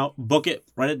right now. Book it,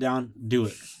 write it down, do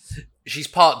it. She's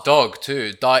part dog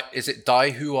too. Is it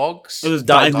Daihuogs? It was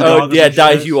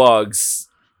Daihuogs.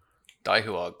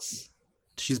 Daihuogs.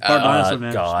 She's part dinosaur,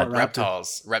 man. God,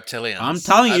 reptilians. I'm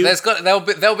telling you,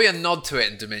 there'll be a nod to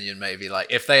it in Dominion. Maybe like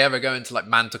if they ever go into like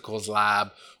Manticore's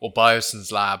lab or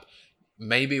Biosyn's lab,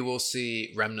 maybe we'll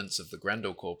see remnants of the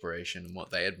Grendel Corporation and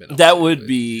what they had been. That would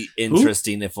be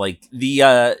interesting if like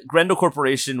the Grendel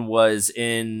Corporation was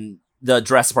in the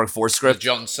Jurassic Park 4 script. The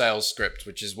John Sayles script,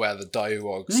 which is where the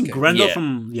Daihuogs came. Grendel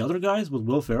from the other guys with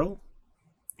Will Ferrell?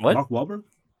 What? Mark Wahlberg?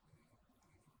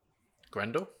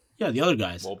 Grendel? Yeah, the other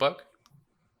guys. Wahlberg?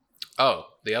 Oh,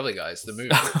 the other guys, the movie.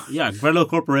 Yeah, Grendel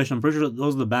Corporation. I'm pretty sure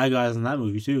those are the bad guys in that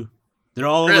movie too. They're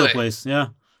all over Really? the place. Yeah.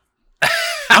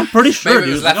 I'm pretty sure, Maybe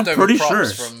it was dude. Like, I'm leftover pretty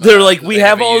props sure. from, They're like, that we they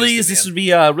have never all used these. in This the would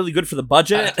be really good for the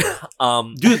budget.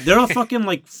 Dude, they're a fucking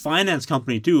like finance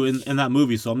company too in that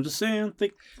movie. So I'm just saying,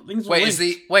 things. Wait, wait.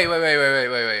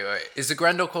 Is the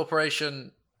Grendel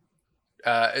Corporation?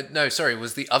 No, sorry.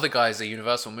 Was the other guys a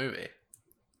Universal movie?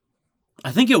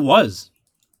 I think it was.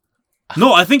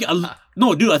 No, I think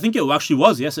no, dude. I think it actually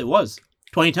was. Yes, it was.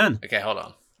 2010. Okay, hold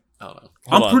on.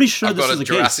 I'm pretty sure I've this got is a the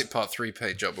Jurassic case. Part 3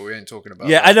 page up, but we ain't talking about.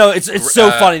 Yeah, that. I know. It's so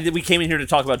Uh, funny that we came in here to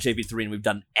talk about JP3 and we've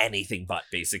done anything but,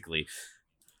 basically.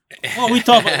 Well, we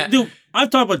talk about, dude. I've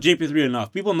talked about JP3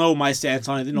 enough. People know my stance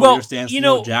on it. They know your stance. you they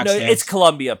know know, Jack's no, stance. it's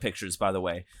Columbia Pictures, by the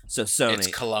way. So Sony. It's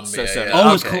Columbia, So Sony. yeah.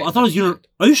 Oh, it's Okay. cool. I thought it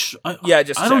was Are you Yeah,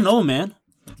 just I don't checked. know, man.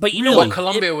 But you know Really? what?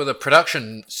 Columbia with a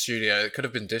production studio. It could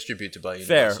have been distributed by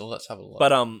Fair. Universal. Let's have a look.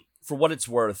 But for what it's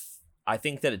worth, I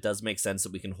think that it does make sense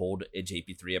that we can hold a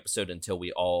JP3 episode until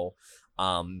we all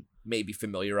maybe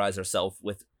familiarize ourselves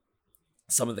with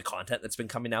some of the content that's been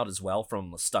coming out as well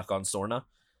from Stuck on Sorna.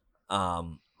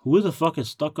 Who the fuck is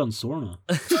stuck on Sorna?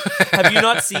 Have you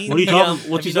not seen? What are you talking- have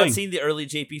what's he you not saying? seen the early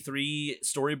JP3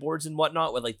 storyboards and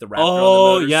whatnot with like the raptor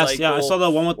Oh, on the yes, motorcycle? yeah. I saw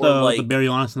the one with or, the like,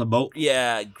 baryonyx in the boat.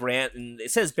 Yeah, Grant, and it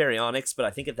says Baryonyx, but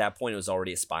I think at that point it was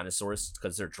already a Spinosaurus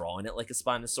because they're drawing it like a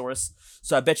Spinosaurus.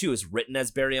 So I bet you it was written as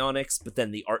Baryonyx, but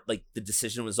then the art, like the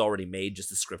decision was already made,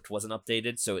 just the script wasn't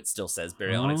updated, so it still says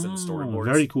Baryonyx in the storyboards.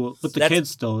 Very cool. With the That's-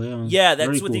 kids still, yeah. Yeah, that's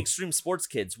Very with the cool. Extreme Sports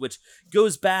Kids, which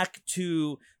goes back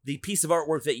to the piece of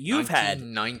artwork that you've had.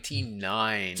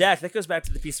 1999. Jack, that goes back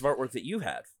to the piece of artwork that you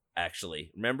had, actually.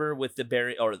 Remember with the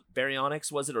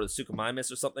Baryonyx, was it? Or the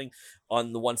Suchomimus or something?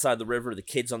 On the one side of the river, the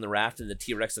kids on the raft, and the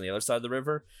T-Rex on the other side of the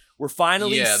river. We're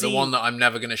finally Yeah, seeing... the one that I'm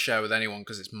never going to share with anyone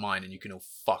because it's mine and you can all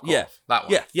fuck Yeah. off. That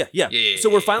one. Yeah. Yeah,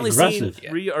 So we're finally seeing... Aggressive.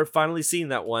 Yeah. We are finally seeing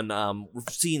that one. We're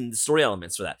seeing the story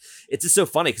elements for that. It's just so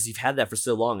funny because you've had that for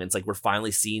so long, and it's like we're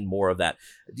finally seeing more of that.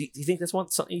 Do you think that's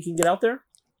something you can get out there?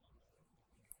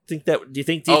 Do you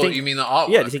think? You mean the artwork?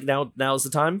 Yeah, do you think now's the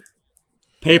time?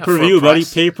 Pay per for a view, buddy.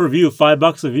 price. Pay per view.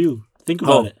 $5 a view. Think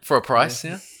about it. For a price,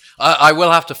 yeah. I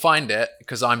will have to find it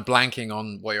because I'm blanking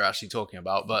on what you're actually talking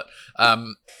about. But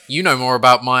you know more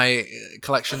about my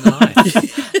collection than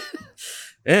I.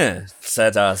 Yeah,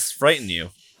 said frighten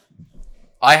you.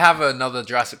 I have another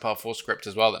Jurassic Park 4 script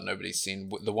as well that nobody's seen.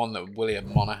 The one that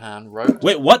William Monahan wrote.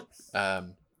 Wait, what?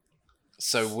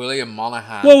 So William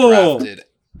Monahan Whoa. drafted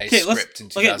a Okay, script in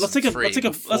 2003 let's take a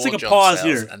before pause John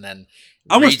here. Sayles, and then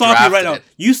I'm gonna stop you right redrafted now. it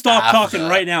You stop after. talking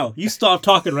right now. You stop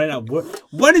talking right now.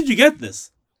 When did you get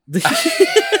this?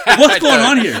 What's going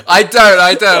on here? I don't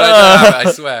have it,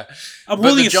 I swear. I'm But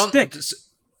holding the a stick.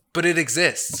 But it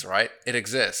exists, right? It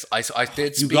exists. I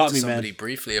did speak got to me, somebody man.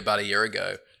 briefly about a year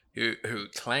ago who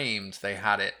claimed they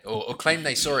had it or claimed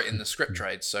they saw it in the script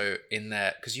trade. So in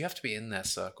there, because you have to be in their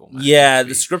circle, man. You Yeah, have to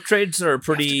the be- script trades are you have to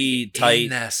pretty be tight. in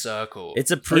their circle.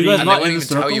 It's a you pretty. guys and not they won't in even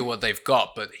the tell circle? you what they've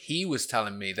got. But he was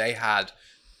telling me they had.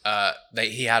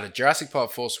 He had a Jurassic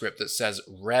Park 4 script that says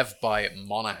Rev by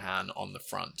Monahan on the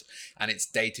front, and it's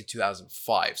dated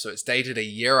 2005. So it's dated a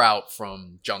year out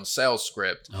from John Sayles'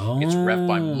 script. It's Rev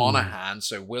by Oh. Monahan,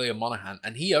 so William Monahan,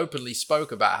 and he openly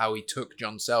spoke about how he took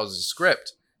John Sayles'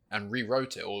 script and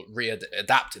rewrote it or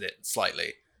adapted it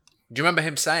slightly. Do you remember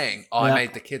him saying, "Oh, Yeah. I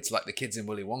made the kids like the kids in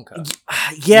Willy Wonka"?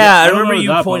 Yeah, I I don't remember remember you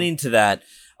that pointing to that.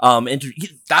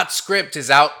 That script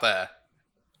is out there,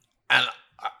 and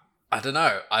I don't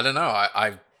know.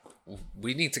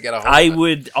 We need to get a hold I of it.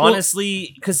 would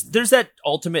honestly, because there's that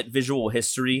Ultimate Visual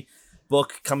History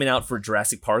book coming out for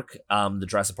Jurassic Park, the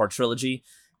Jurassic Park trilogy,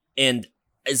 and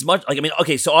as much like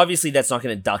okay, so obviously that's not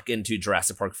going to duck into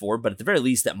Jurassic Park 4, but at the very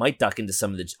least that might duck into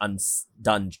some of the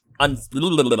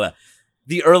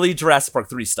the early Jurassic Park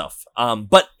 3 stuff.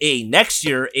 But next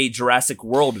year a Jurassic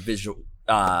World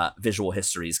visual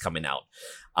history is coming out.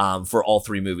 For all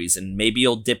three movies, and maybe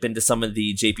you'll dip into some of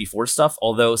the JP4 stuff,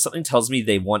 although something tells me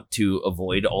they want to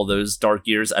avoid all those dark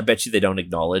years. I bet you they don't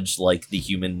acknowledge like the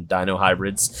human dino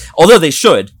hybrids, although they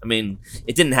should. I mean,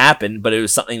 it didn't happen, but it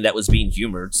was something that was being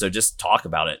humored, so just talk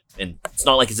about it. And it's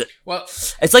not like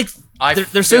it's like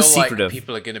they're so feel secretive. Like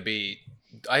people are going to be.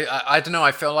 I don't know.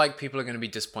 I feel like people are going to be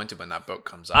disappointed when that book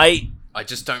comes out. I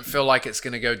just don't feel like it's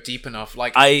going to go deep enough.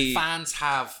 Like fans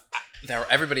have.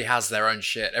 Everybody has their own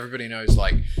shit. Everybody knows,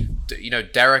 like,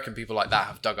 Derek and people like that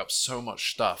have dug up so much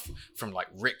stuff from like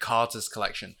Rick Carter's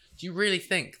collection. Do you really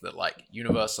think that like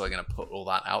Universal are going to put all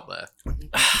that out there?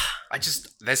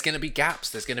 There's going to be gaps.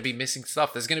 There's going to be missing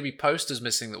stuff. There's going to be posters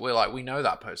missing that we're like, we know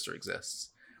that poster exists.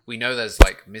 We know there's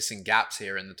like missing gaps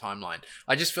here in the timeline.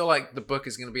 I just feel like the book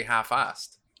is going to be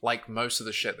half-assed. like most of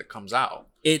the shit that comes out.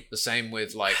 The same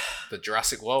with like the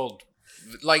Jurassic World.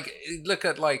 Like, look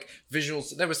at like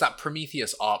visuals. There was that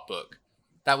Prometheus art book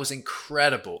that was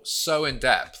incredible, so in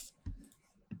depth.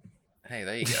 Hey,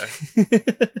 there you go.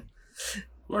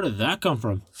 Where did that come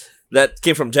from? That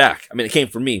came from Jack. I mean, it came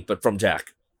from me, but from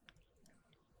Jack.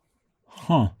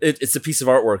 Huh. It's a piece of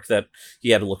artwork that he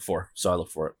had to look for, so I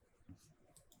looked for it.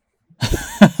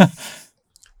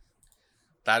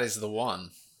 That is the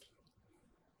one.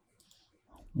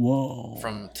 Whoa.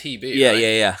 From TB. Yeah,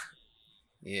 right?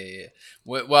 Yeah.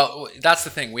 Well, that's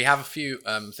the thing. We have a few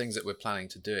things that we're planning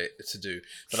to do,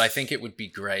 but I think it would be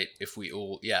great if we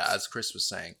all, as Chris was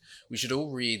saying, we should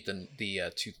all read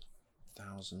the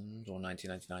 2000 or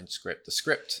 1999 script, the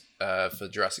script for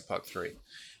Jurassic Park 3.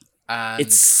 And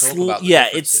talk about the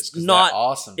it's not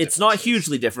awesome. It's not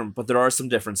hugely different, but there are some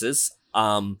differences.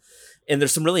 And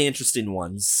there's some really interesting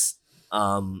ones.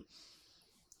 Some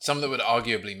that would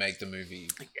arguably make the movie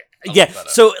better.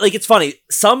 So like it's funny.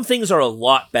 Some things are a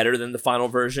lot better than the final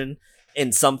version,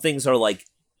 and some things are like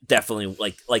definitely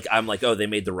like I'm like, oh, they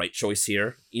made the right choice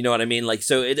here. You know what I mean? Like,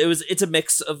 so it's a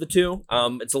mix of the two.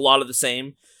 It's a lot of the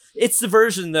same. It's the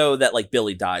version though that like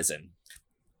Billy dies in.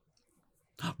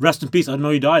 Rest in peace. I didn't know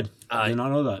he died. I did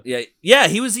not know that. Yeah.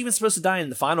 He was even supposed to die in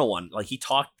the final one. Like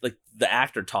the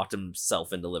actor talked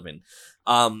himself into living,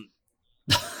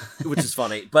 which is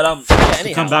funny. But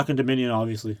anyhow, come back in Dominion,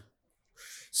 obviously.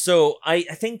 So I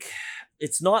think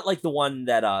it's not like the one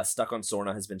that Stuck on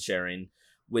Sorna has been sharing,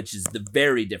 which is the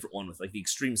very different one with like the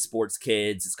extreme sports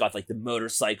kids. It's got like the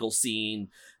motorcycle scene.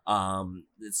 I'm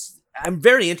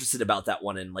very interested about that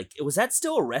one. And like, was that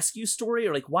still a rescue story,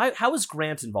 or like why? How was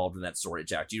Grant involved in that story,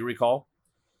 Jack? Do you recall?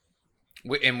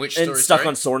 In which story? And Stuck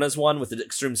on Sorna's one with the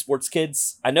extreme sports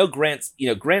kids. I know Grant's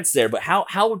there, but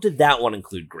how did that one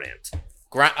include Grant?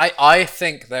 Grant, I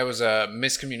think there was a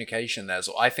miscommunication there.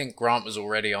 So I think Grant was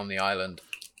already on the island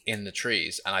in the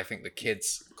trees, and I think the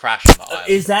kids crashed on the island.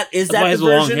 Is that That's the why he has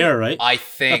version? long hair, right? I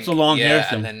think that's a long hair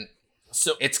thing. And then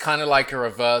so it's kind of like a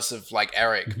reverse of like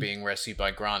Eric being rescued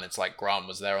by Grant. It's like Grant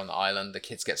was there on the island, the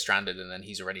kids get stranded, and then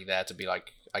he's already there to be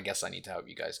like, I guess I need to help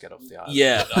you guys get off the island.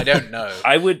 Yeah, but I don't know.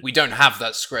 We don't have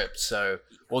that script, so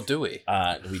or do we?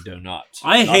 We do not.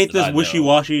 I hate this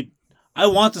wishy-washy. I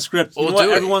want the scripts. You know what?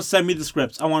 do it. Everyone send me the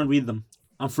scripts. I want to read them.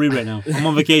 I'm free right now. I'm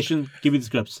on vacation. Give me the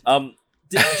scripts.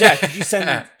 Jack, did you send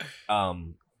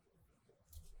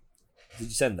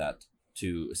that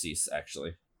to Assis,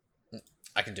 actually?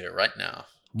 I can do it right now.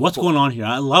 What's going on here?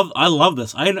 I love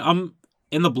this. I'm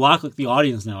in the black like the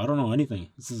audience now. I don't know anything.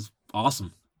 This is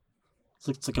awesome.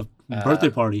 It's like a birthday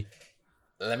party.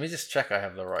 Let me just check I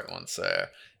have the right one. So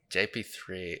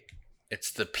JP3,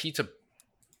 it's the Peter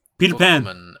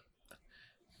Pan.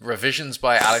 Revisions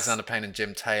by Alexander Payne and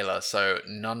Jim Taylor. So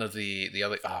none of the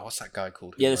other. Oh, what's that guy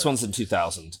called? This one's in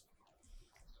 2000.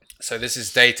 So this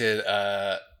is dated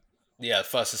 1st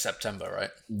of September,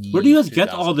 right? Where do you guys get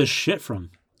all this shit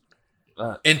from?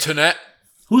 Internet.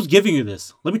 Who's giving you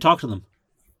this? Let me talk to them.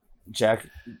 Jack,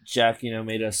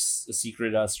 made us a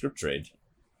secret script trade.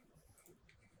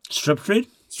 Strip trade?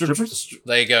 Strippers?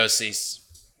 There you go, Cease.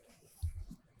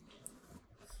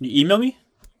 You email me?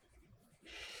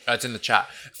 It's in the chat.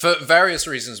 For various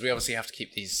reasons, we obviously have to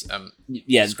keep these.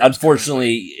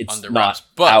 Unfortunately, it's not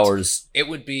ours. It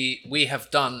would be. We have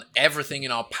done everything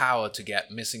in our power to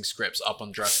get missing scripts up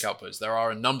on Jurassic Outpost. There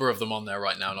are a number of them on there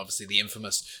right now, and obviously the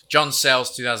infamous John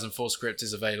Sayles 2004 script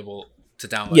is available to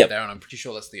download there, and I'm pretty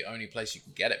sure that's the only place you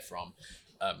can get it from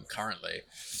currently.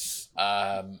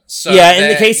 In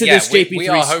the case of this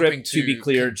JP3 script, to be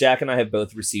clear, Jack and I have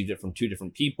both received it from two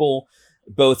different people.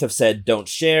 Both have said don't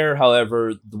share.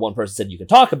 However, the one person said you can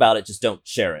talk about it, just don't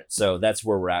share it. So that's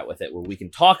where we're at with it, where we can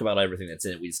talk about everything that's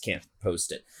in it. We just can't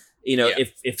post it.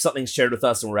 If something's shared with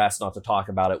us and we're asked not to talk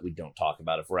about it, we don't talk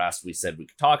about it. If we're asked, we said we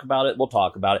could talk about it, we'll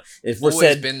talk about it. If we're always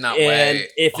said been that way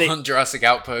on Jurassic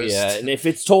Outpost. Yeah, and if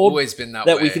it's told always been that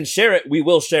way. We can share it, we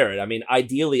will share it. I mean,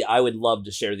 ideally, I would love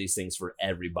to share these things for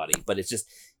everybody, but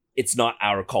it's not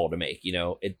our call to make,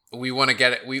 We want to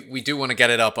get it. We do want to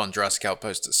get it up on Jurassic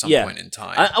Outpost at some point in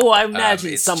time. I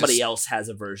imagine somebody else has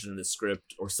a version of the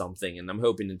script or something, and I'm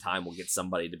hoping in time we'll get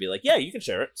somebody to be like, yeah, you can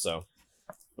share it. So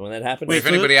when that happens, if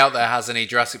anybody out there has any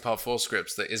Jurassic Park 4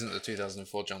 scripts that isn't the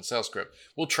 2004 John Sayles script,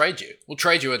 we'll trade you. We'll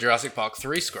trade you a Jurassic Park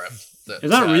 3 script. Is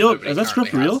that real? Is that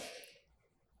script real?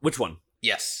 Which one?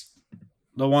 Yes.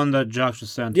 The one that Josh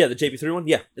just sent. Yeah, the JP3 one.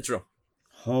 Yeah, it's real.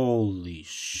 Holy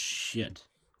shit.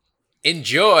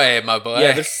 Enjoy, my boy.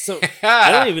 Yeah,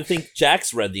 I don't even think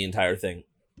Jack's read the entire thing.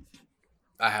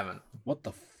 I haven't. What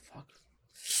the fuck?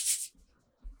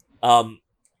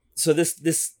 So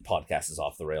this podcast is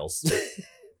off the rails.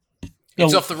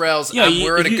 It's off the rails, and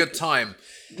we're at a good time.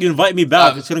 You invite me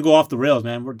back, it's gonna go off the rails,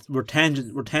 man. We're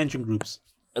tangent groups.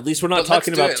 At least we're not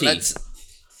talking about tea.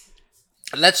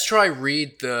 Let's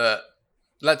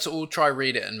all try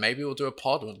read it, and maybe we'll do a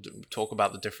pod. We'll talk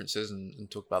about the differences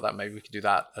and talk about that. Maybe we could do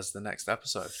that as the next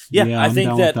episode. Yeah, I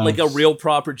think that like a real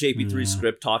proper JP3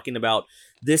 script talking about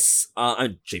this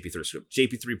JP3 script,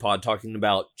 JP3 pod talking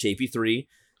about JP3,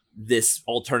 this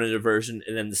alternative version,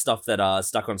 and then the stuff that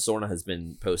Stuck on Sorna has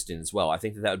been posting as well. I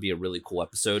think that would be a really cool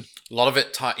episode. A lot of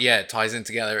it ties in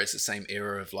together. It's the same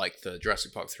era of like the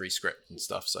Jurassic Park 3 script and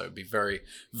stuff, so it'd be very,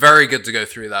 very good to go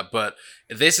through that. But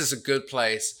this is a good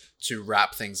place to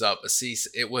wrap things up. Assis,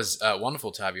 it was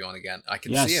wonderful to have you on again. I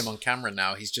can see him on camera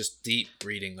now. He's just deep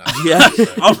reading that. Yeah.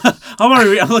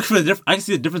 I'm looking for the difference. I can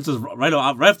see the differences right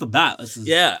off the bat.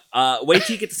 Wait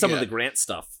till you get to some of the Grant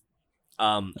stuff.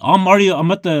 I'm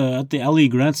at the Ellie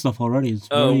Grant stuff already. It's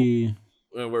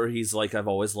where he's like, I've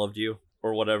always loved you,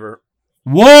 or whatever.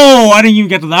 Whoa! I didn't even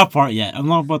get to that part yet. I'm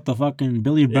not about the fucking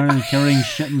Billy Byrne carrying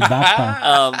shit in the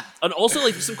backpack. And also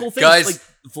like some cool things, guys, like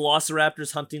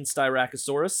Velociraptors hunting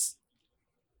Styracosaurus.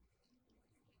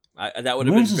 That would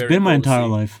have been Where's this been my entire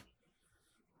life?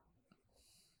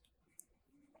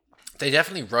 They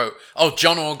definitely wrote. Oh,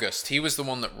 John August. He was the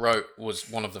one that was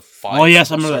one of the 5. Oh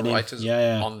yes, I remember that writers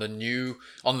on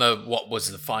the what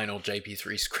was the final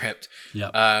JP3 script.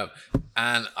 Yeah.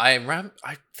 And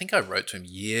I think I wrote to him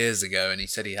years ago, and he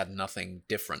said he had nothing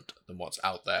different than what's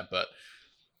out there. But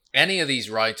any of these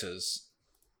writers,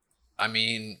 I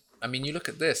mean, you look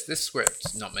at this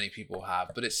script. Not many people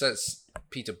have, but it says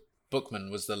Peter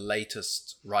Bookman was the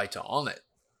latest writer on it.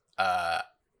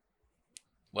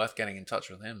 Worth getting in touch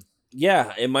with him.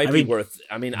 Yeah, it might be worth.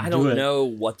 I mean, I don't know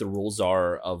what the rules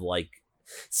are of like.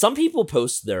 Some people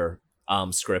post their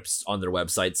scripts on their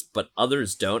websites, but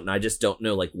others don't, and I just don't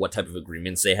know like what type of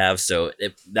agreements they have. So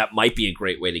that might be a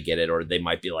great way to get it, or they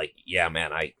might be like, "Yeah,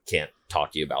 man, I can't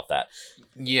talk to you about that."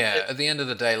 Yeah, at the end of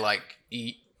the day, like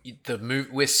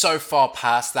we're so far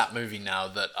past that movie now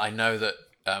that I know that.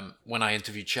 When I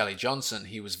interviewed Shelley Johnson,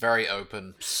 he was very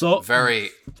open,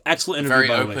 very excellent interview,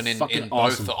 very open in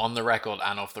both the on the record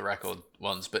and off the record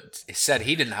ones. But he said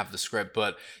he didn't have the script,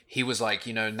 but he was like,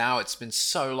 now it's been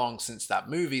so long since that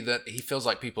movie that he feels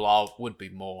like people would be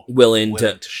more willing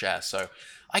to share. So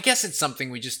I guess it's something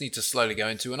we just need to slowly go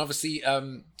into. And obviously,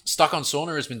 Stuck on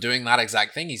Sorna has been doing that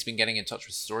exact thing. He's been getting in touch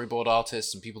with storyboard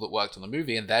artists and people that worked on the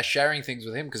movie, and they're sharing things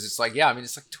with him because it's like,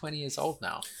 it's like 20 years old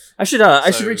now. I should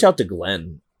reach out to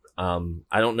Glenn.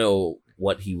 I don't know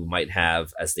what he might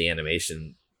have as the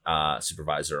animation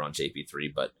supervisor on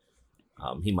JP3, but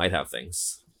he might have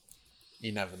things.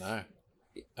 You never know.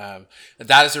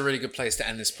 That is a really good place to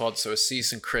end this pod. So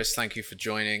Assis and Chris, thank you for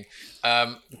joining.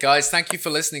 Guys, thank you for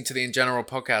listening to the In General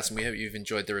podcast, and we hope you've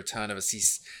enjoyed the return of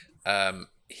Assis.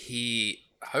 He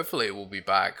hopefully will be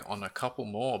back on a couple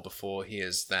more before he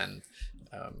is then.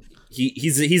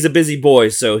 He's a busy boy,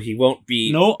 so he won't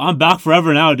be. No, I'm back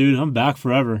forever now, dude. I'm back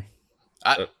forever.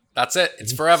 That's it.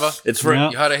 It's forever. It's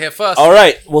forever. You heard it here first. All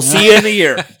right, we'll see you in a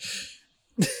year.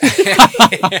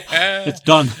 It's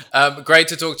done. Great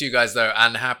to talk to you guys though,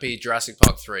 and happy Jurassic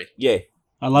Park 3. Yay!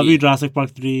 I love you, Jurassic Park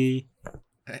 3.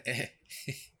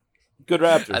 Good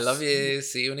Raptors. I love you.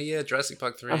 See you in a year, Jurassic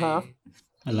Park 3.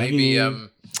 I love Maybe you.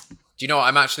 Do you know what?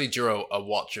 I'm actually due a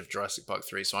watch of Jurassic Park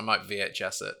 3, so I might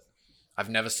VHS it. I've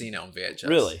never seen it on VHS.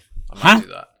 Really? I might do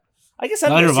that. I guess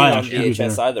I've never seen it on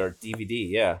VHS either. DVD,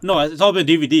 yeah. No, it's all been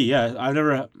DVD. Yeah, I've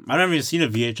never even seen a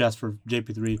VHS for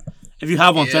JP3. If you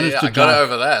have one, send it to I got it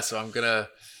over there, so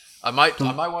I might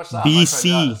watch that.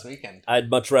 BC this weekend. I'd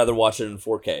much rather watch it in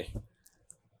 4K.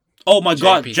 Oh my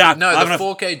god, Jack! No, the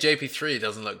 4K JP3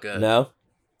 doesn't look good. No,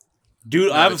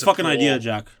 dude, I have a fucking idea,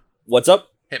 Jack. What's up?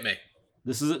 Hit me.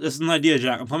 This is an idea,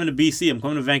 Jack. I'm coming to BC. I'm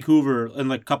coming to Vancouver in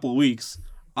like a couple of weeks.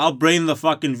 I'll bring the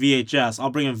fucking VHS. I'll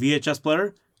bring a VHS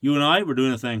player. You and I, we're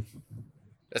doing a thing.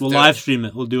 We'll live stream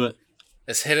it. We'll do it.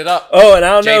 Let's hit it up. Oh, and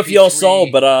I don't know if y'all saw,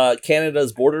 but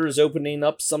Canada's border is opening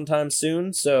up sometime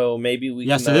soon, so maybe we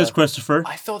Yes, it is, Christopher.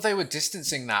 I thought they were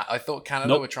distancing that. I thought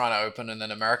Canada were trying to open, and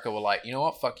then America were like, you know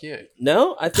what, fuck you.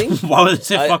 No, I think... Why would they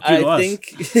say fuck you to us? I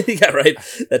think... yeah, right.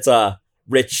 That's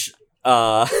rich...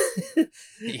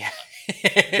 Yeah.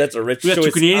 That's a rich choice. We got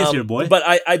two Canadians here, boy. But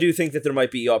I do think that there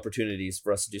might be opportunities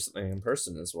for us to do something in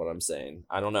person, is what I'm saying.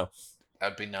 I don't know.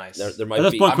 That'd be nice. There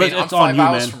might be. Point, I'm 5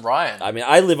 hours from Ryan. I mean,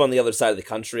 I live on the other side of the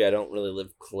country. I don't really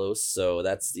live close, so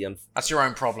that's the... That's your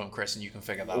own problem, Chris, and you can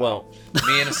figure that out.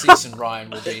 Me and Assis and Ryan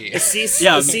will be...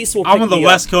 Assis will I'm on the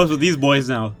West Coast with these boys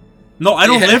now. No, I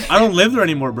don't live there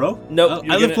anymore, bro. No,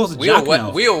 I live close to Jack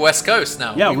now. We are West Coast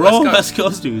now. Yeah, we're all West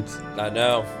Coast dudes. I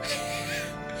know.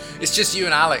 It's just you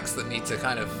and Alex that need to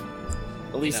kind of.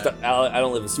 At least I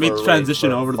don't live as far Make the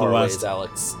transition over to the far away west. as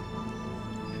Alex.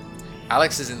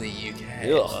 Alex is in the UK.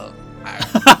 Ugh.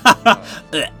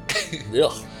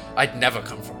 Ugh. I'd never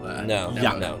come from there. No.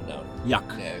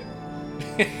 Yuck. No.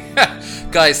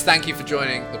 Guys, thank you for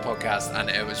joining the podcast, and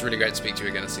it was really great to speak to you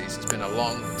again, Aziz. It's been a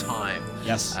long time.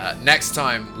 Yes. Next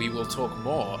time, we will talk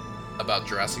more about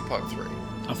Jurassic Park 3.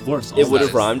 Of course. It would have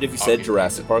is rhymed if you said arguably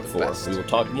Jurassic Park the 4. best. We will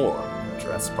talk more.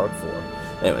 Jurassic Park 4.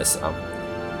 Anyways,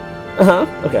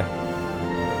 okay.